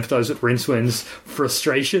also empathise with Rincewind's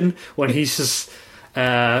frustration when he's just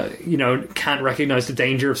can't recognise the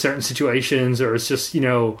danger of certain situations, or it's just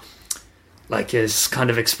like is kind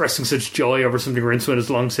of expressing such joy over something Rincewind has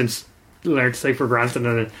long since learned to take for granted,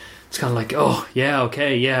 and it's kind of like,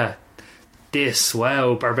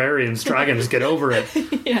 barbarians, dragons, get over it.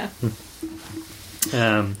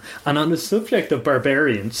 And on the subject of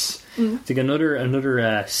barbarians, I think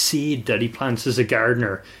another seed that he plants as a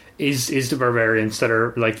gardener is the barbarians that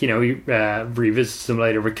are like, you know, he revisits them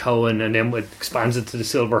later with Cohen, and then expands it to the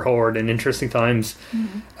Silver Horde in Interesting Times,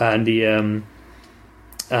 and the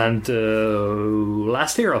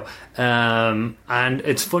Last Hero. And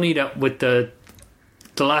it's funny that with the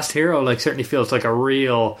Last Hero, like, certainly feels like a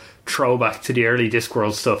real throwback to the early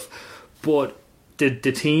Discworld stuff, but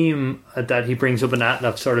the theme that he brings up in that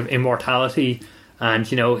of sort of immortality,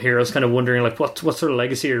 and, you know, heroes kind of wondering, like, what sort of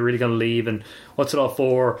legacy are you really going to leave, and what's it all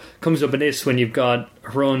for, comes up in this when you've got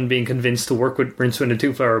Hrun being convinced to work with Rincewind and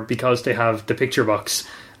Twoflower because they have the picture box,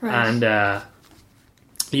 and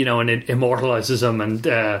you know, and it immortalizes him, and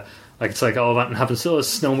like, it's like, oh, that happens to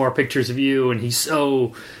us, no more pictures of you, and he's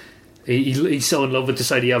so in love with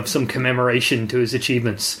this idea of some commemoration to his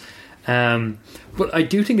achievements. But I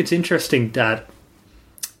do think it's interesting that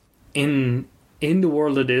in the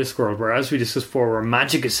world of Discworld, where, as we discussed before, where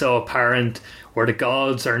magic is so apparent, where the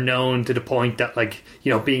gods are known to the point that, like, you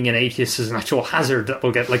know, being an atheist is an actual hazard that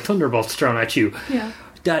will get, like, thunderbolts thrown at you,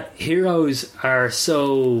 that heroes are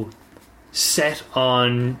so set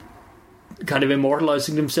on kind of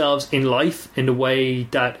immortalizing themselves in life in the way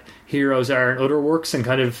that heroes are in other works and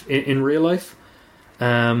kind of in real life.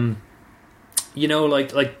 You know,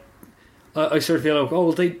 like I sort of feel like, oh,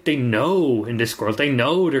 well, they know in Discworld, they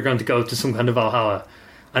know they're going to go to some kind of Valhalla,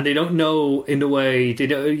 and they don't know in the way they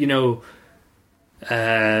don't, you know,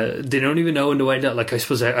 they don't even know in the way that, like, I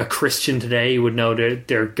suppose a Christian today would know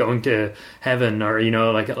they're going to heaven, or, you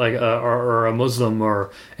know, or a Muslim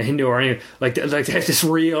or a Hindu or anything, like they have this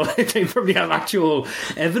real, they probably have actual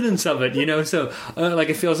evidence of it, you know. So like,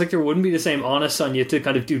 it feels like there wouldn't be the same onus on you to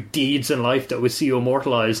kind of do deeds in life that would see you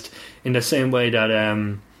immortalized in the same way that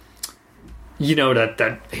you know,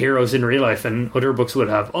 that heroes in real life and other books would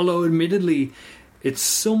have. Although, admittedly, it's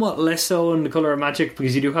somewhat less so in The Colour of Magic,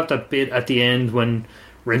 because you do have that bit at the end when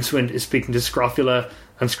Rincewind is speaking to Scrofula,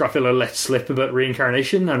 and Scrofula lets slip about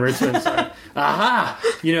reincarnation, and Rincewind's like, aha!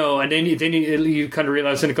 You know, and then you kind of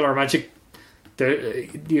realise in The Colour of Magic,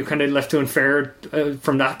 you're kind of left to infer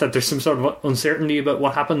from that there's some sort of uncertainty about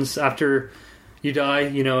what happens after you die,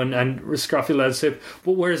 you know, and Scrofula lets slip.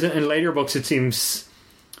 But whereas in later books, it seems...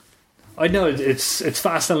 I know it's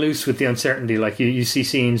fast and loose with the uncertainty. Like, you see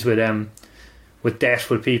scenes with Death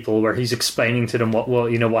with people where he's explaining to them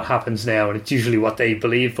what happens now, and it's usually what they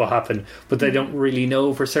believe will happen, but they don't really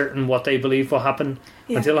know for certain what they believe will happen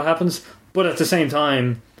until it happens. But at the same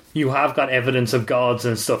time, you have got evidence of gods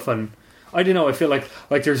and stuff, and I don't know, I feel like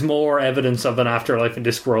there's more evidence of an afterlife in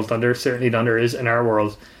Discworld than there is in our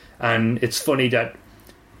world, and it's funny that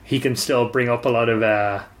he can still bring up a lot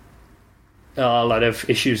of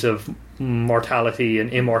issues of mortality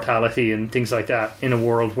and immortality and things like that in a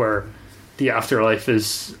world where the afterlife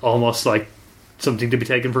is almost like something to be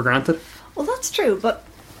taken for granted. Well, that's true, but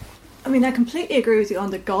I mean, I completely agree with you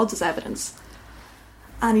on the gods as evidence.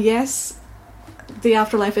 And yes, the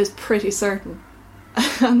afterlife is pretty certain.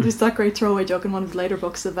 And there's that great throwaway joke in one of the later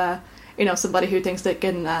books of you know, somebody who thinks they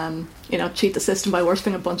can you know, cheat the system by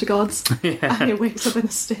worshipping a bunch of gods. And he wakes up in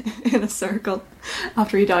a circle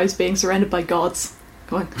after he dies, being surrounded by gods,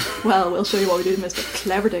 going, well, we'll show you what we do, Mr.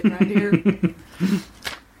 Clever Dick around here.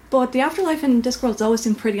 But the afterlife in Discworld's always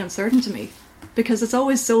seemed pretty uncertain to me, because it's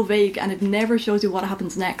always so vague and it never shows you what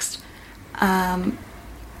happens next. And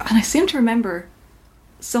I seem to remember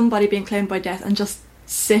somebody being claimed by death and just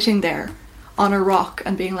sitting there on a rock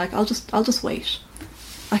and being like, I'll just wait.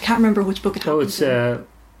 I can't remember which book it happens. Oh,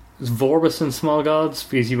 it's Vorbis and Small Gods,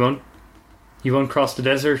 because you won't cross the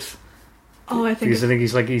desert. Oh, I think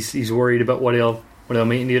he's worried about what he'll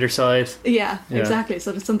meet on the other side. Yeah, exactly.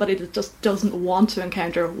 So it's somebody that just doesn't want to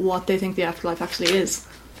encounter what they think the afterlife actually is.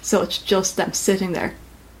 So it's just them sitting there,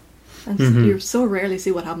 and you so rarely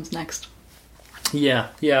see what happens next. Yeah.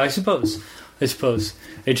 I suppose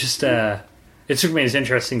it just it struck me as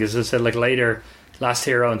interesting, because as I said, like, later Last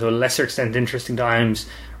Hero and to a lesser extent Interesting Times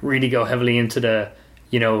really go heavily into the,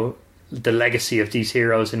 you know, the legacy of these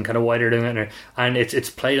heroes and kind of why they're doing it, and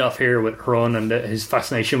it's played off here with Hrun and his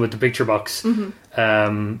fascination with the picture box. And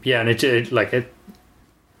it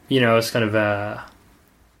you know, it's kind of I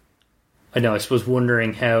know, I suppose,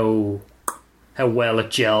 wondering how well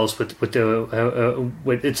it gels with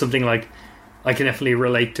it's something like, I can definitely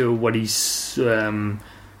relate to what he's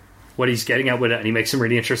getting at with it, and he makes some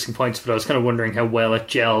really interesting points, but I was kind of wondering how well it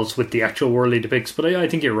gels with the actual world he depicts. But I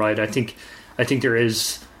think you're right. I think there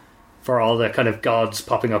is, for all the kind of gods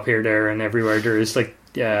popping up here, there and everywhere, there is, like,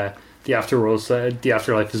 the afterworld, the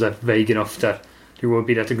afterlife is that vague enough that would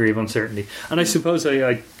be that degree of uncertainty. And I suppose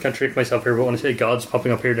I contradict myself here, but when I say gods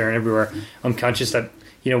popping up here, there, and everywhere, I'm conscious that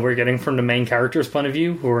we're getting from the main character's point of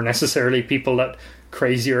view, who are necessarily people that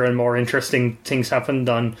crazier and more interesting things happened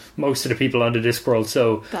on most of the people on the Discworld.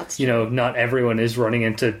 So not everyone is running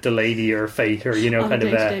into the Lady or Fate or on kind a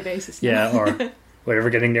of day-to-day basis. or whatever,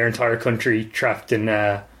 getting their entire country trapped in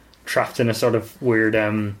a sort of weird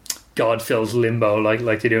God-filled limbo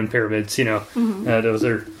like they do in Pyramids. Those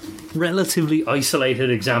are relatively isolated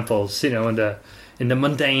examples. In the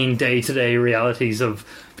mundane day-to-day realities of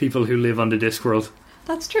people who live on the Discworld.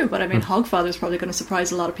 That's true, but I mean, Hogfather's probably going to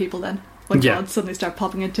surprise a lot of people then. When gods suddenly start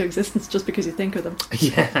popping into existence just because you think of them.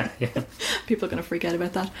 Yeah. People are going to freak out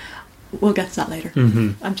about that. We'll get to that later.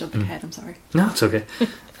 Mm-hmm. I'm jumping ahead, I'm sorry. No, it's okay.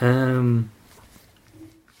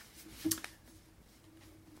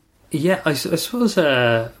 I suppose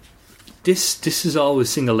this is always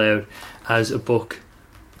singled out as a book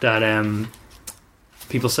that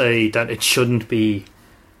people say that it shouldn't be,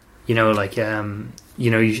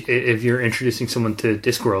 if you're introducing someone to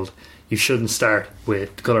Discworld, you shouldn't start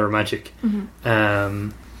with The Colour of Magic. Mm-hmm.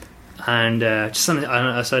 Just something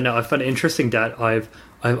I find it interesting that I've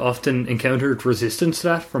often encountered resistance to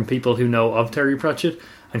that from people who know of Terry Pratchett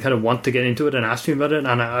and kind of want to get into it and ask me about it.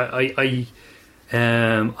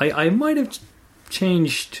 And I might have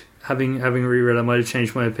changed, having reread, I might have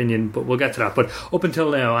changed my opinion, but we'll get to that. But up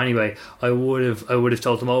until now, anyway, I would have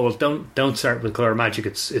told them, don't start with Colour of Magic.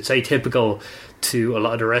 It's atypical to a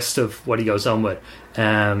lot of the rest of what he goes on with,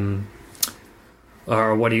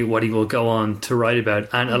 or what he will go on to write about.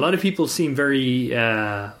 And a lot of people seem very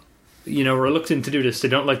reluctant to do this. They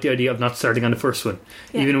don't like the idea of not starting on the first one,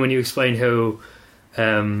 even when you explain how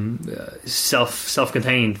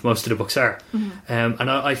self-contained most of the books are. Mm-hmm. And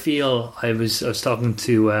I feel I was talking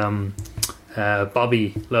to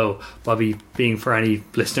Bobby Lowe, Bobby being, for any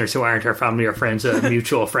listeners who aren't our family or friends, a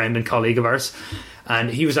mutual friend and colleague of ours,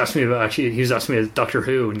 and he was asking me about Doctor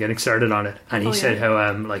Who and getting started on it, and he said how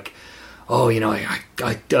it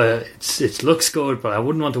looks good, but I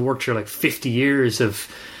wouldn't want to work through like 50 years of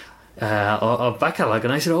back catalogue.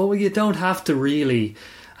 And I said, you don't have to really.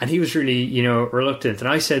 And he was really, reluctant. And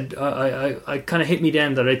I said, I kind of hit me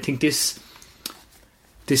down that I think this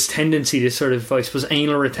tendency, this sort of, I suppose,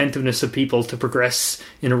 anal retentiveness of people to progress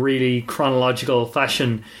in a really chronological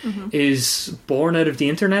fashion is born out of the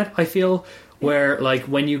internet, I feel. Where, like,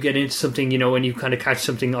 when you get into something, when you kind of catch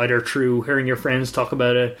something either through hearing your friends talk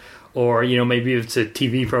about it, or, maybe if it's a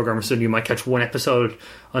TV program or something, you might catch one episode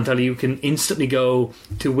until you can instantly go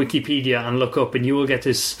to Wikipedia and look up, and you will get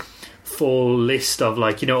this full list of,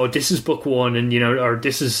 like, this is book one, and, or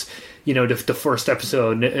this is, the first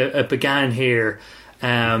episode, and it began here.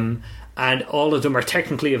 And all of them are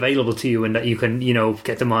technically available to you, and that you can,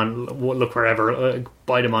 get them on, look wherever,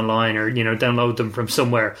 buy them online, or, download them from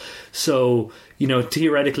somewhere. So,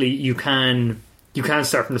 theoretically, you can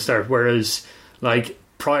start from the start. Whereas, like,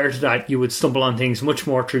 prior to that, you would stumble on things much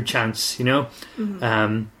more through chance,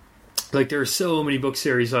 Mm-hmm. Like, there are so many book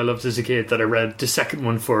series I loved as a kid that I read the second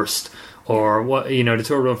one first, or the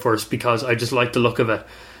third one first, because I just liked the look of it,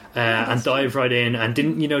 and dived right in, and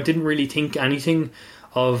didn't really think anything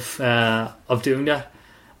of doing that.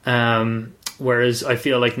 Whereas I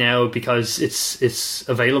feel like now, because it's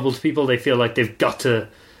available to people, they feel like they've got to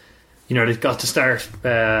start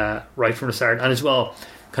right from the start. And as well,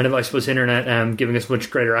 kind of, I suppose, internet giving us much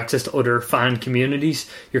greater access to other fan communities.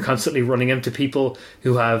 You're constantly running into people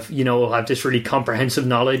who have have this really comprehensive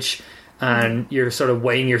knowledge, and you're sort of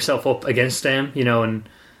weighing yourself up against them, and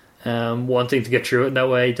wanting to get through it in that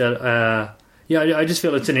way. That I just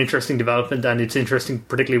feel it's an interesting development, and it's interesting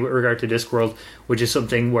particularly with regard to Discworld, which is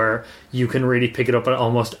something where you can really pick it up at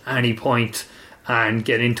almost any point and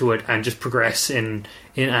get into it and just progress in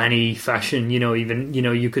any fashion. Even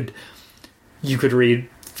you could read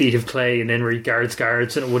Feet of Clay and then read Guards,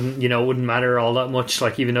 and it wouldn't matter all that much,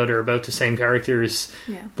 like, even though they're about the same characters,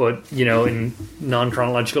 but in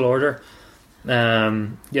non-chronological order.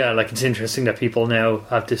 Like, it's interesting that people now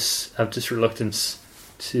have this reluctance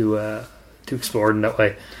to explore it in that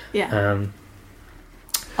way.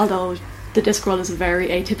 Although the Discworld is a very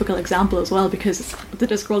atypical example as well, because the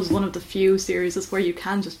Discworld is one of the few series where you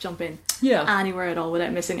can just jump in anywhere at all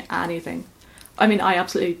without missing anything. I mean, I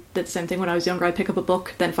absolutely did the same thing when I was younger. I'd pick up a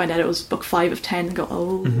book, then find out it was book 5 of 10 and go,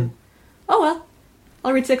 oh well,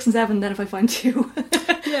 I'll read 6 and 7 then if I find 2.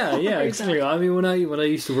 Exactly. I mean, when I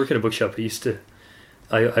used to work in a bookshop,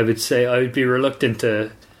 I would say I would be reluctant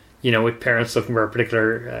to, with parents looking for a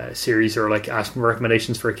particular series, or like asking for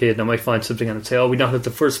recommendations for a kid, and I might find something and I'd say, we don't have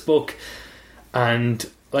the first book, and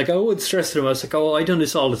like I would stress to them, I was like, oh, I done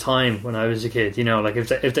this all the time when I was a kid. You know, like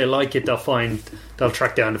if they like it, they'll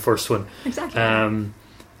track down the first one. Exactly.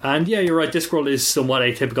 And yeah, you're right. Discworld is somewhat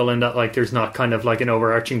atypical in that, like, there's not kind of like an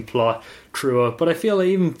overarching plot through it. But I feel like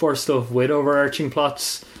even for stuff with overarching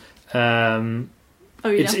plots,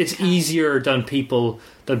 it's easier than people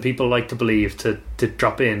like to believe to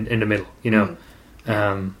drop in the middle. You know,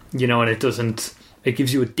 you know, and it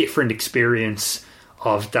gives you a different experience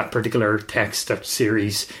of that particular text, that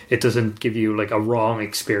series. It doesn't give you like a wrong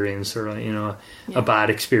experience or, you know, a bad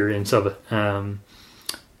experience of it.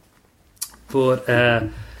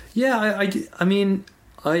 Yeah, I mean,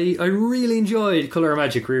 I really enjoyed Colour of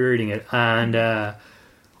Magic rereading it, and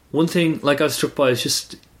one thing like I was struck by is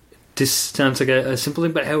just, this sounds like a simple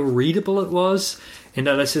thing, but how readable it was. In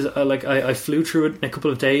that I flew through it in a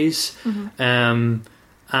couple of days, and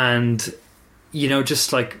you know,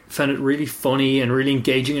 just like found it really funny and really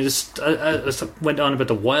engaging. And just I went on about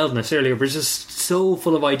the wildness earlier, but it's just so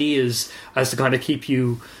full of ideas as to kind of keep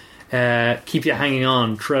you hanging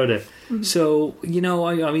on throughout it. So, you know,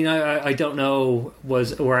 I mean, I don't know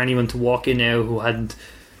were anyone to walk in now who hadn't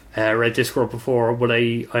read Discworld before, would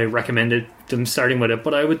I recommended them starting with it.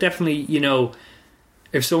 But I would definitely, you know,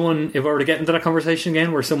 if I were to get into that conversation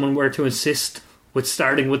again where someone were to insist with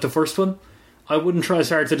starting with the first one, I wouldn't try as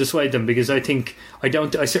hard to dissuade them, because I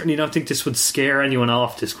certainly don't think this would scare anyone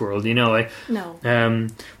off Discworld, you know. No.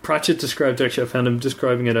 Pratchett described, actually I found him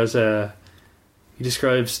describing it as he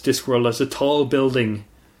describes Discworld as a tall building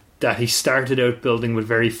that he started out building with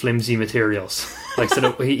very flimsy materials. Like, so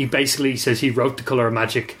that he basically says he wrote the Colour of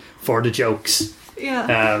Magic for the jokes.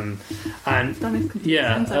 Yeah. And that makes complete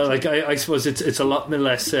yeah, sense, like I suppose it's a lot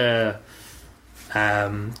less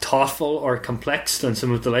thoughtful or complex than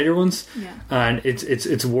some of the later ones. Yeah. And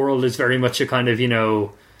its world is very much a kind of, you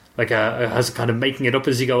know, like has a kind of making it up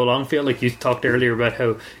as you go along feel. Like you talked earlier about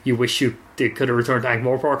how you wish they could have returned to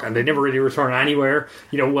Morpork, and they never really return anywhere.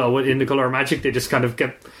 You know, well, in the Colour of Magic, they just kind of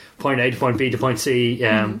get point A to point B to point C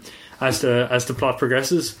as the plot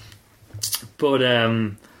progresses. But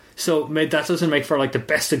so that doesn't make for like the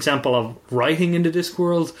best example of writing into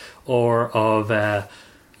Discworld, or of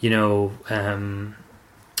you know, I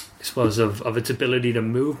suppose of its ability to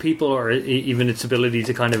move people, or even its ability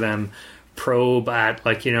to kind of probe at,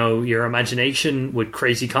 like, you know, your imagination with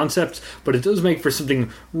crazy concepts. But it does make for something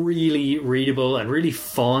really readable and really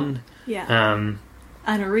fun. Yeah.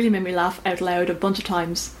 And it really made me laugh out loud a bunch of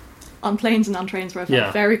times on planes and on trains, where I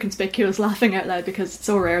felt very conspicuous laughing out loud, because it's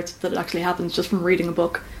so rare that it actually happens just from reading a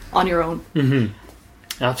book on your own.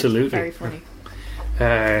 Absolutely. It's very funny.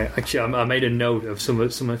 Actually, I made a note of some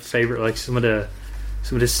of my favourite, like some of the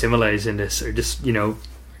similes in this are just, you know,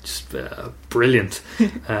 just brilliant.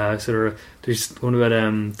 So there's one about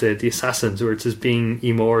the assassins, where it says being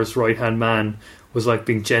Emor's right hand man was like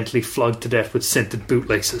being gently flogged to death with scented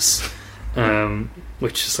bootlaces,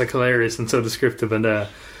 which is like hilarious and so descriptive. And a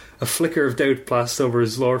flicker of doubt passed over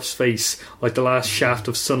his dwarf's face, like the last shaft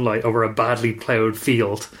of sunlight over a badly ploughed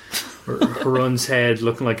field. Harun's head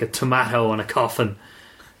looking like a tomato on a coffin,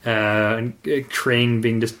 and Crane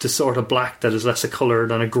being the sort of black that is less a colour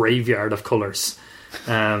than a graveyard of colours.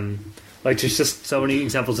 Like, there's just so many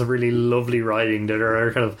examples of really lovely writing that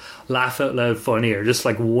are kind of laugh out loud funny, or just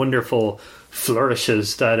like wonderful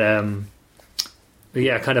flourishes that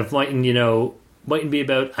kind of mightn't be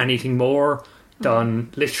about anything more than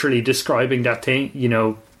literally describing that thing, you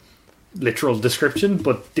know, literal description,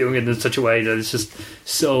 but doing it in such a way that it's just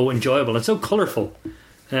so enjoyable and so colourful.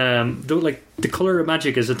 Like, The Colour of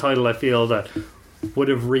Magic is a title I feel that would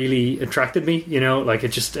have really attracted me, you know, like it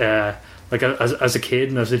just like as a kid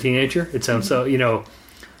and as a teenager, it sounds so, you know,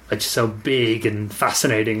 like just so big and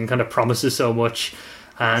fascinating and kind of promises so much.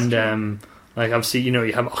 And like, obviously, you know,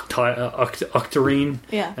 you have Octarine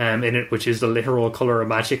in it, which is the literal colour of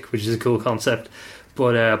magic, which is a cool concept.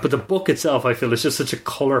 But the book itself, I feel, is just such a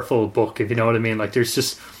colourful book, if you know what I mean. Like, there's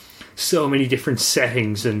just so many different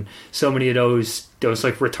settings and so many of those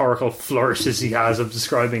like rhetorical flourishes he has of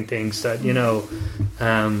describing things that, you know.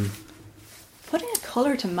 Putting a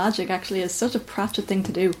colour to magic actually is such a Pratchett thing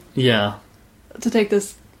to do. Yeah. To take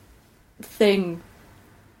this thing,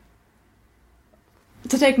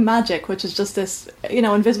 to take magic, which is just this, you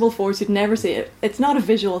know, invisible force you'd never see. It's not a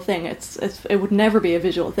visual thing. It would never be a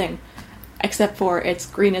visual thing, except for it's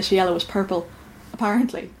greenish, yellowish, purple,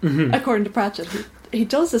 apparently, according to Pratchett. He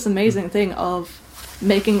does this amazing thing of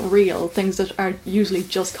making real things that are usually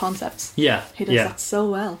just concepts. Yeah. He does that so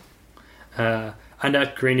well. And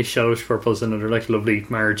that greenish, yellowish, purple is another like lovely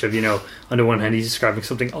marriage of, you know, on the one hand he's describing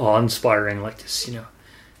something awe-inspiring, like this, you know,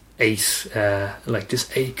 eight, like this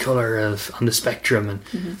eight colour of on the spectrum, and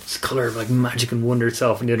this colour of like magic and wonder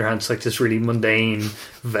itself. On the other hand, it's like this really mundane,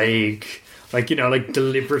 vague, like, you know, like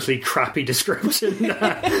deliberately crappy description.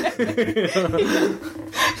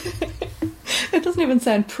 It doesn't even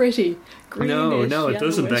sound pretty. Greenish, no, it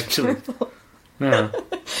doesn't actually. Purple. No.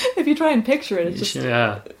 If you try and picture it, it's just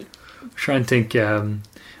Try and think.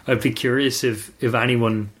 I'd be curious if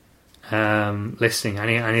anyone listening,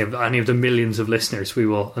 any of the millions of listeners, we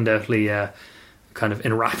will undoubtedly kind of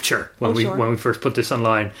in rapture when we first put this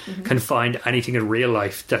online, can find anything in real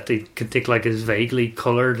life that they can think like is vaguely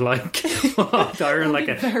coloured, like iron, like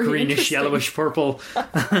a greenish, yellowish purple.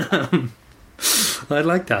 I'd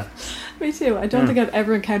like that. Me too. I don't think I've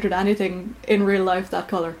ever encountered anything in real life that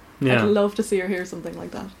colour. Yeah. I'd love to see or hear something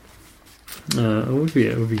like that. It would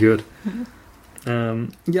be good.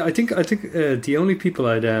 I think the only people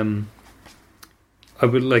I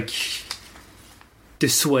would like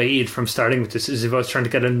dissuade from starting with this is if I was trying to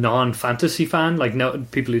get a non-fantasy fan, like no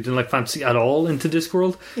people who didn't like fantasy at all into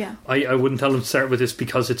Discworld. Yeah, I wouldn't tell them to start with this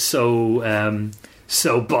because it's so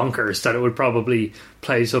bonkers that it would probably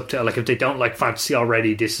plays up to, like, if they don't like fantasy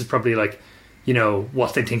already, this is probably like, you know,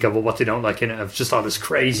 what they think of or what they don't like in it, of just all this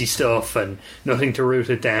crazy stuff and nothing to root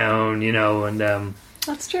it down, you know, and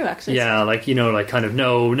that's true, actually. Yeah, like, you know, like kind of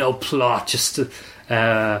no plot, just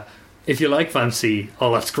if you like fantasy,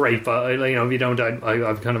 oh, that's great, but you know, if you don't,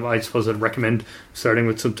 I suppose I'd recommend starting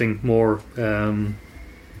with something more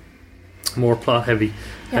plot heavy.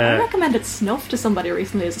 Yeah, I recommended Snuff to somebody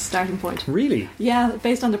recently as a starting point. Really? Yeah,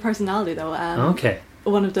 based on their personality, though. Okay.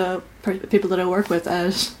 One of the people that I work with,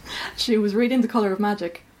 she was reading The Colour of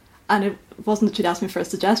Magic, and it wasn't that she'd asked me for a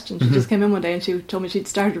suggestion. She just came in one day and she told me she'd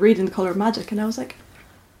started reading The Colour of Magic, and I was like,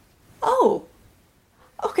 oh,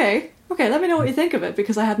 okay, let me know what you think of it,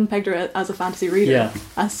 because I hadn't pegged her as a fantasy reader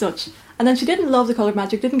as such. And then she didn't love The Colour of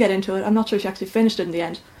Magic, didn't get into it. I'm not sure she actually finished it in the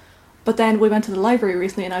end. But then we went to the library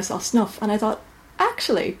recently and I saw Snuff, and I thought,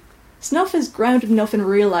 actually, Snuff is grounded enough in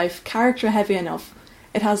real life, character heavy enough.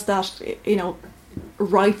 It has that, you know,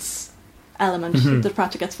 rights element that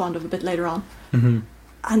Pratchett gets fond of a bit later on.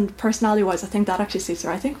 And personality wise, I think that actually suits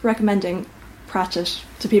her. I think recommending Pratchett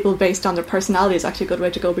to people based on their personality is actually a good way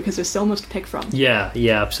to go, because there's so much to pick from. Yeah,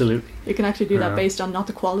 absolutely. You can actually do that based on not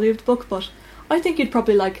the quality of the book, but I think you'd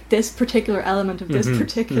probably like this particular element of this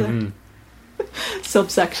particular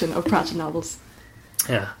subsection of Pratchett novels.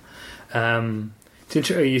 Yeah.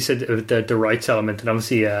 You said the rights element, and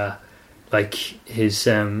obviously like his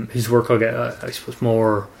work will get I suppose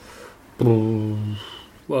more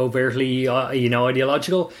overtly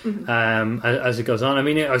ideological as it goes on. I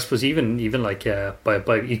mean, I suppose even like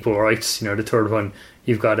by equal rights, you know, the third one,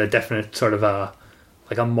 you've got a definite sort of a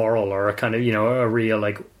moral or a kind of, you know, a real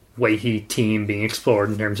like weighty theme being explored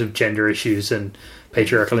in terms of gender issues and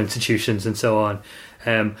patriarchal institutions and so on.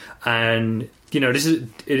 And you know, it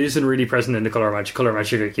isn't really present in the Colour of Magic. Colour of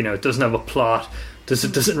Magic, you know, it doesn't have a plot.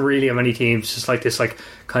 Doesn't really have any themes. Just like this, like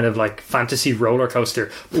kind of like fantasy roller coaster.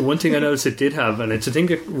 But one thing I noticed it did have, and it's a thing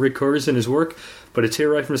that recurs in his work, but it's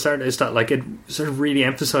here right from the start, is that like it sort of really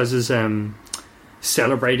emphasizes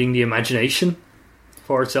celebrating the imagination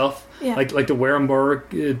for itself. Yeah. Like the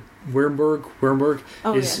Wurmberg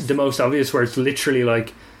is the most obvious, where it's literally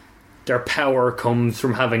like their power comes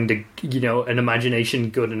from having an imagination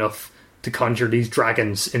good enough to conjure these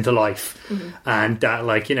dragons into life, and that,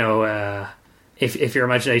 like, you know, if your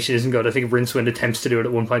imagination isn't good, I think Rincewind attempts to do it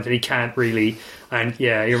at one point and he can't really, and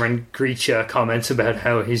your man Grisha comments about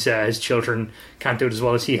how his children can't do it as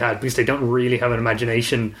well as he had because they don't really have an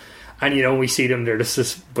imagination, and you know, when we see them, they're just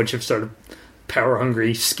this bunch of sort of power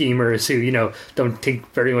hungry schemers who, you know, don't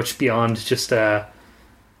think very much beyond just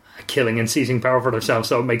killing and seizing power for themselves.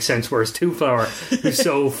 So it makes sense, whereas Two Flower, who's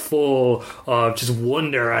so full of just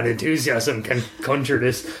wonder and enthusiasm, can conjure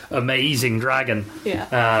this amazing dragon.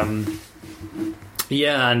 And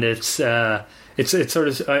it's sort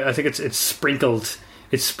of, I think it's sprinkled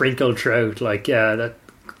throughout, like that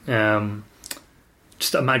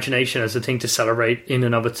just imagination as a thing to celebrate in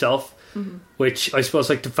and of itself, which I suppose,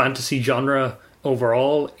 like, the fantasy genre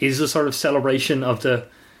overall is a sort of celebration of the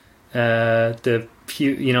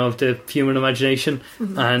human imagination,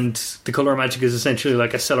 and The Colour of Magic is essentially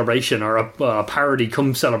like a celebration or a parody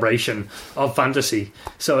cum celebration of fantasy.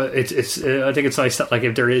 So it's I think it's nice that, like,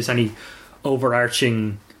 if there is any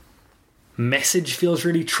overarching message, feels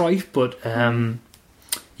really trite, but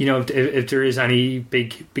you know, if there is any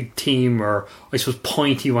big theme or, I suppose,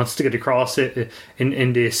 point he wants to get across it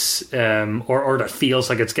in this, or that feels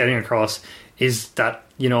like it's getting across, is that,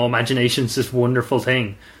 you know, imagination's this wonderful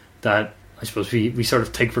thing that I suppose we sort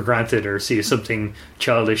of take for granted or see as something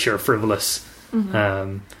childish or frivolous.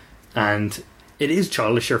 and it is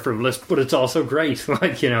childish or frivolous, but it's also great.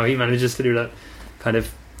 Like, he manages to do that kind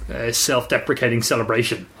of self-deprecating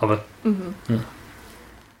celebration of it. Mm-hmm.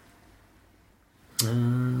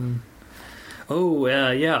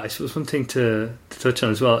 Yeah. I suppose one thing to touch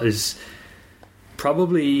on as well is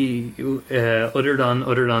probably other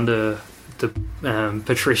than the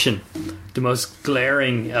patrician, the most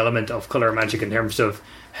glaring element of colour magic in terms of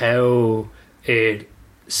how it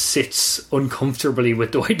sits uncomfortably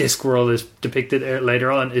with the way Discworld is depicted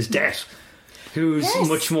later on is Death, who's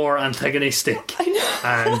much more antagonistic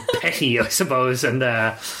and petty, I suppose, and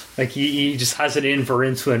he just has it in for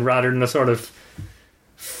Rincewind rather than a sort of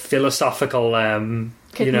philosophical loving.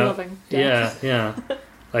 Yeah.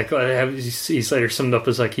 Like he's later summed up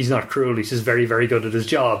as like, he's not cruel, he's just very, very good at his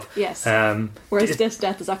job. Yes. Whereas this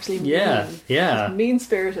Death is actually mean. Yeah. He's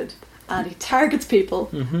mean-spirited, and he targets people,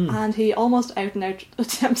 mm-hmm. and he almost out and out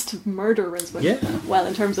attempts to murder Rincewind. Yeah. Well,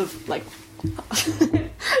 in terms of like,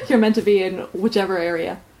 you're meant to be in whichever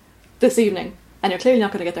area this evening, and you're clearly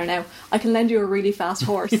not going to get there now. I can lend you a really fast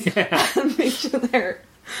horse and meet you there.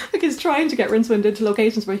 Like, he's trying to get Rincewind into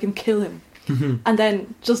locations where he can kill him, mm-hmm. and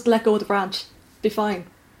then just let go of the branch. Be fine.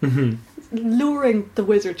 Mm-hmm. Luring the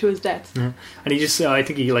wizard to his death. Yeah. And he just, I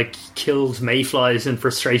think he like killed mayflies in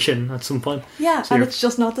frustration at some point. Yeah, so and it's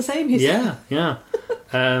just not the same. Yeah.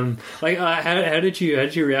 How did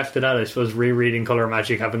you react to that? I suppose rereading Colour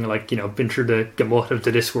Magic, having like been through the gamut of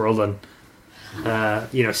the Discworld and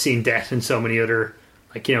seen Death in so many other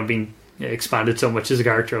being expanded so much as a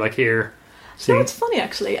character like here. So it's funny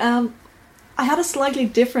actually. I had a slightly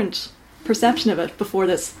different perception of it before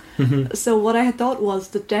this. Mm-hmm. So what I had thought was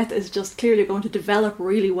that Death is just clearly going to develop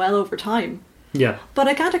really well over time. Yeah. But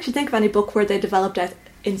I can't actually think of any book where they develop Death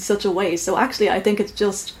in such a way. So actually I think it's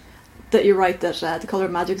just that you're right that the Colour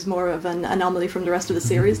of Magic is more of an anomaly from the rest of the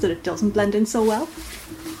series, that it doesn't blend in so well.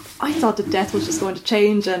 I thought that Death was just going to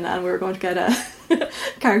change and we were going to get a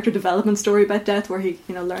character development story about Death where he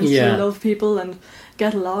learns to love people and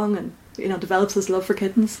get along and develops his love for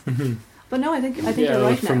kittens. Mm-hmm. But no, I think you're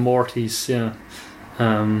right from now. Morty's, he's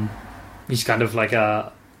kind of like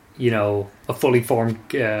a fully formed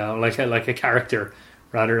like a character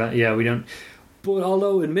rather than we don't. But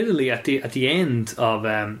although admittedly at the end of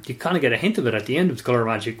you kind of get a hint of it at the end of the Colour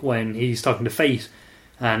Magic when he's talking to Fate,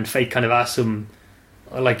 and Fate kind of asks him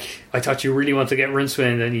like, I thought you really want to get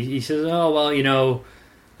Rincewind, and he says, oh well,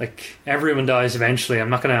 like everyone dies eventually. I'm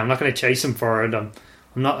not gonna chase him for it. I'm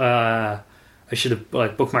not. I should have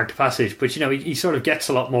bookmarked the passage, but he sort of gets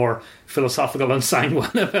a lot more philosophical and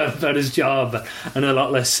sanguine about his job and a lot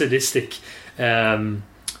less sadistic. So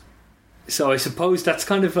I suppose that's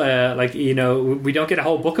kind of we don't get a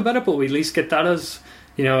whole book about it, but we at least get that as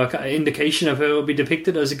an indication of how it will be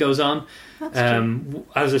depicted as it goes on.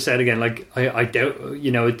 As I said again, I doubt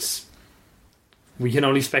we can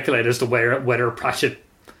only speculate as to whether Pratchett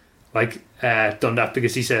done that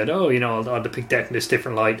because he said, I'll depict Death in this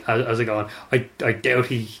different light as I go on. I doubt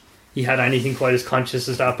he had anything quite as conscious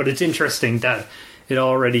as that, but it's interesting that it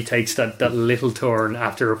already takes that little turn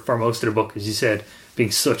after for most of the book, as you said,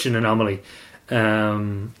 being such an anomaly.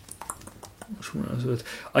 I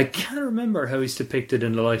can't remember how he's depicted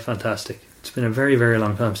in The Life Fantastic. It's been a very, very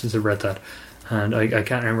long time since I've read that, and I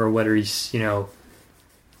can't remember whether he's the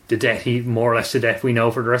Death, more or less the Death we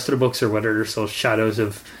know for the rest of the books, or whether there's still shadows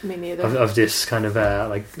of this kind of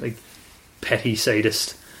like petty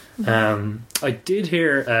sadist. Mm-hmm. I did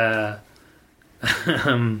hear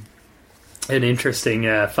an interesting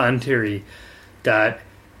fan theory that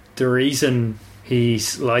the reason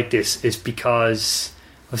he's like this is because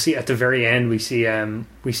obviously at the very end we see that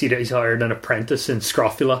he's hired an apprentice in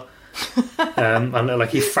Scrofula, and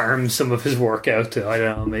he farms some of his work out to, I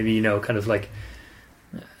don't know, maybe kind of like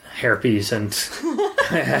herpes and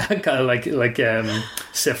kind of like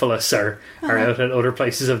syphilis are out at other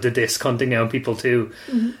places of the disc hunting down people too.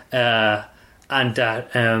 Mm-hmm. And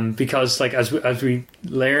that because as we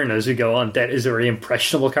learn as we go on, Death is a very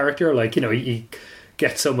impressionable character. He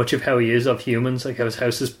gets so much of how he is of humans, like how his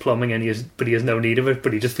house is plumbing and he has no need of it,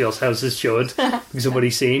 but he just feels houses should because of what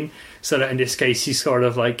he's seen. So that in this case he's sort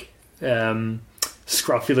of like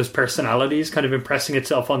Scrofula's personality is kind of impressing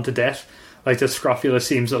itself onto Death. Like the Scrofula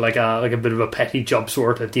seems like a bit of a petty job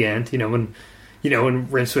sort at the end, when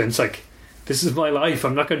Rincewind's like, this is my life,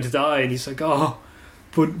 I'm not going to die, and he's like, oh,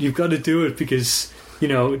 but you've got to do it because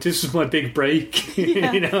this is my big break. He's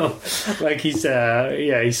he's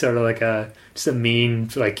sort of like just a mean,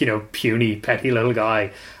 puny, petty little guy,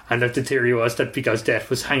 and that the theory was that because Death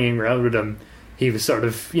was hanging around with him, he was sort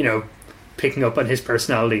of picking up on his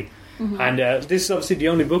personality. And this is obviously the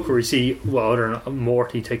only book where we see, well, other than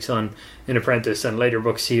Mort, he takes on an apprentice, and later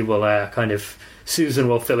books he will kind of, Susan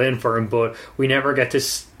will fill in for him, but we never get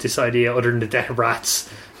this idea, other than the death of rats,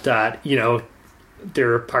 that, you know,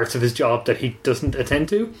 there are parts of his job that he doesn't attend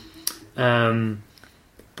to.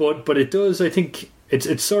 But it does, I think,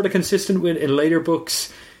 it's sort of consistent with, in later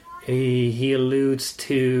books, he alludes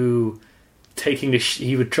to taking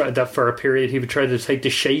he would try that for a period, he would try to take the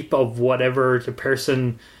shape of whatever the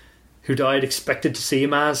person who died expected to see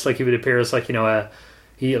him as. Like, he would appear as, like, you know,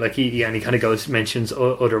 he kind of mentions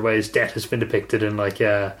other ways death has been depicted in, like,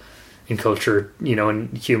 in culture, you know,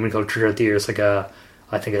 in human culture throughout the years, like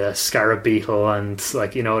I think a scarab beetle and,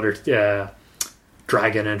 like, you know, other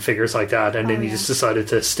dragon and figures like that, and then he just decided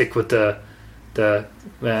to stick with the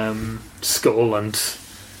skull and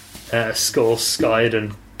skull skide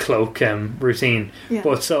and cloak routine.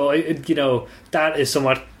 But so you know, that is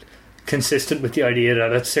somewhat consistent with the idea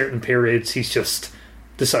that at certain periods he's just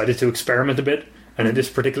decided to experiment a bit, and in this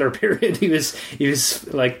particular period he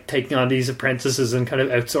was like taking on these apprentices and kind of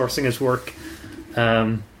outsourcing his work.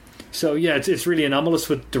 So yeah, it's really anomalous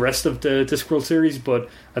with the rest of the Discworld series, but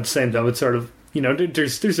at the same time it's sort of, you know,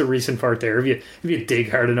 there's a recent part there. If you dig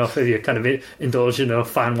hard enough, if you kind of indulge in a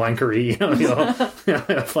fan wankery, you know,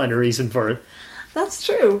 you'll find a reason for it. That's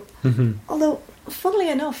true. Although, funnily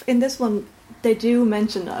enough, in this one, they do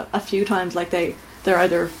mention a few times, like they're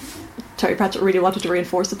either Terry Pratchett really wanted to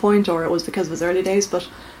reinforce the point, or it was because of his early days, but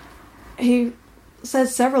he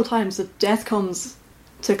says several times that Death comes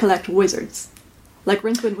to collect wizards. Like,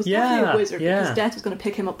 Rincewind was definitely a wizard because Death was going to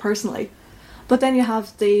pick him up personally. But then you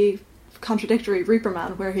have the contradictory Reaper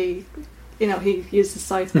Man, where he uses his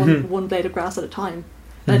scythe one blade of grass at a time.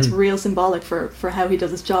 And it's real symbolic for how he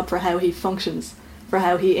does his job, for how he functions, for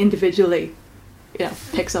how he individually, you know,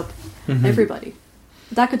 picks up everybody.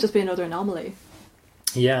 That could just be another anomaly.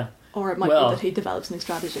 Yeah. Or it might be that he develops a new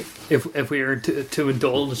strategy. If we were to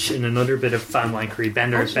indulge in another bit of fan wankery,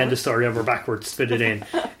 bend the story over backwards, fit it in,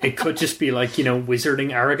 it could just be like, you know,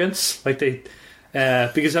 wizarding arrogance. Like they,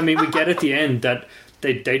 because I mean, we get at the end that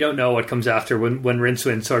they don't know what comes after when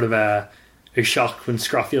Rincewind sort of is shocked when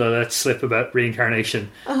Scrofula lets slip about reincarnation.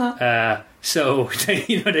 So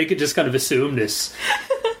they could just kind of assume this.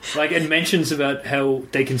 Like, it mentions about how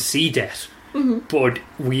they can see death, but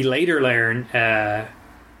we later learn,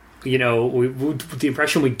 you know, the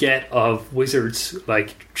impression we get of wizards,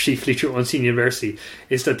 like chiefly through Unseen University,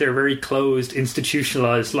 is that they're a very closed,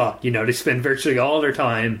 institutionalized lot. You know, they spend virtually all their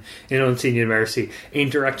time in Unseen University,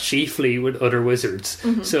 interact chiefly with other wizards.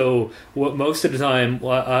 So most of the time,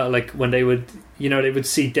 like when they would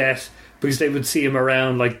see death, because they would see him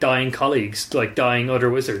around like dying colleagues, like dying other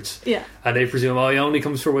wizards. Yeah. And they presume, he only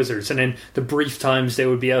comes for wizards. And then the brief times they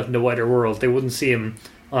would be out in the wider world, they wouldn't see him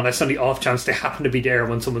unless on the off chance they happen to be there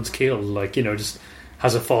when someone's killed, like, you know, just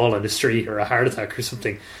has a fall in the street or a heart attack or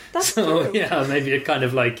something. That's true. Yeah, maybe it kind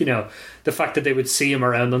of like, you know, the fact that they would see him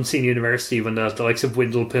around Unseen University when the likes of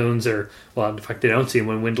Windlepoons, or, well, the fact they don't see him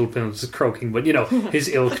when Windlepoons is croaking, but, you know, his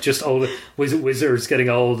ilk, just old wizards getting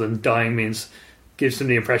old and dying gives them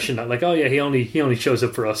the impression that, like, oh yeah, he only shows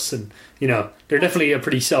up for us, and, you know, they're definitely a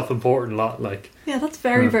pretty self-important lot, like. Yeah, that's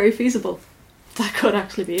very, very feasible. That could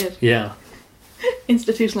actually be it. Yeah.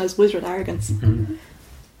 Institutionalized wizard arrogance.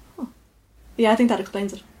 Oh. Yeah, I think that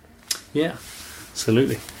explains it. Yeah,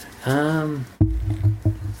 absolutely.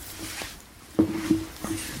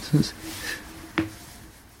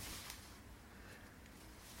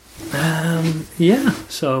 Yeah,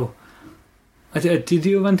 so did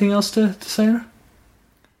you have anything else to say there?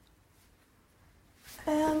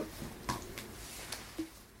 I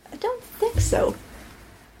don't think so.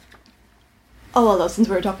 Oh, although since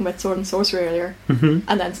we were talking about sword and sorcery earlier, and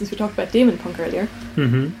then since we talked about demon punk earlier,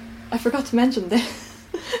 I forgot to mention they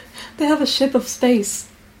have a ship of space.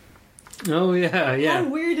 Oh yeah, yeah. How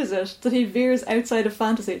weird is it that he veers outside of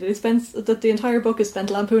fantasy? That the entire book is spent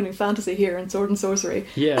lampooning fantasy here in sword and sorcery.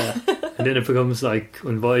 Yeah, and then it becomes like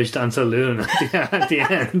Un Voyage dans la Lune at the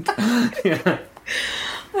end. Yeah.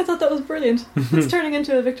 I thought that was brilliant. It's turning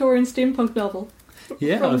into a Victorian steampunk novel.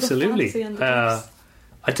 Yeah, absolutely.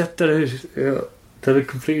 I thought that it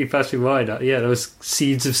completely passed me by. Yeah, those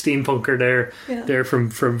seeds of steampunk are there. Yeah. There from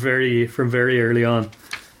very early on.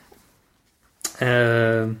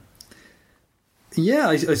 Yeah,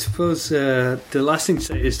 I suppose the last thing to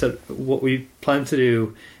say is that what we plan to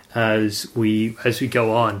do as we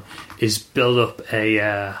go on is build up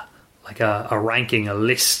a ranking, a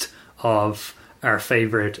list of our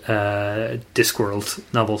favourite Discworld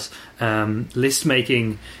novels. List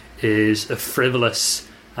making is a frivolous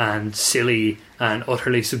and silly and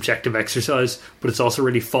utterly subjective exercise, but it's also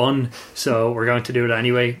really fun, so we're going to do it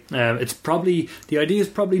anyway. The idea is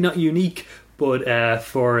probably not unique, but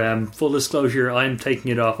for full disclosure, I'm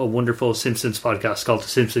taking it off a wonderful Simpsons podcast called The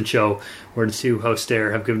Simpsons Show, where the two hosts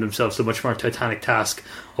there have given themselves the much more titanic task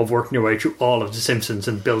of working their way through all of The Simpsons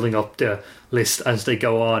and building up the list as they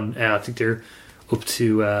go on. I think they're up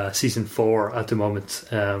to season 4 at the moment.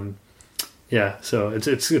 So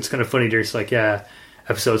it's kind of funny. There's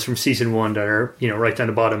episodes from season 1 that are right down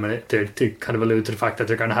the bottom, and they kind of allude to the fact that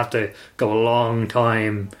they're going to have to go a long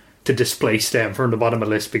time to displace them from the bottom of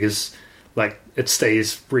the list, because it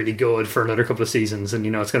stays really good for another couple of seasons, and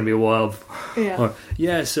it's going to be a while.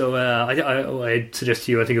 So I'd suggest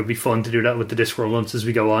to you, I think it would be fun to do that with the Discworld ones as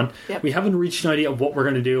we go on. Yep. We haven't reached an idea of what we're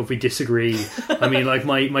going to do if we disagree. I mean,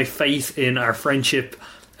 my faith in our friendship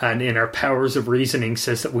and in our powers of reasoning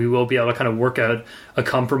says that we will be able to kind of work out a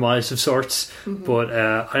compromise of sorts. Mm-hmm. But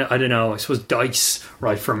I don't know. I suppose dice,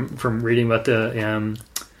 right? From reading about the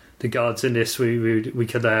gods in this, we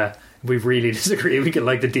could. We really disagree. We could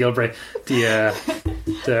the deal break, the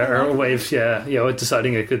airwaves.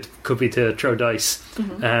 Deciding it could be to throw dice.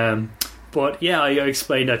 Mm-hmm. But I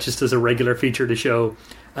explained that just as a regular feature of the show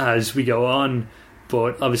as we go on.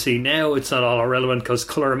 But obviously now it's not all irrelevant, because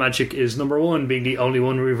Colour of Magic is number 1, being the only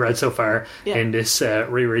one we've read so far in this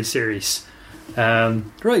reread series.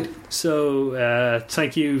 Right. So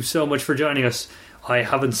thank you so much for joining us. I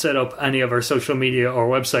haven't set up any of our social media or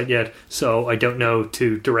website yet, so I don't know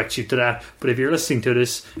to direct you to that. But if you're listening to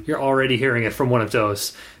this, you're already hearing it from one of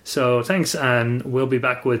those. So thanks, and we'll be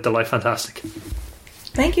back with The Life Fantastic.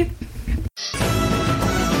 Thank you.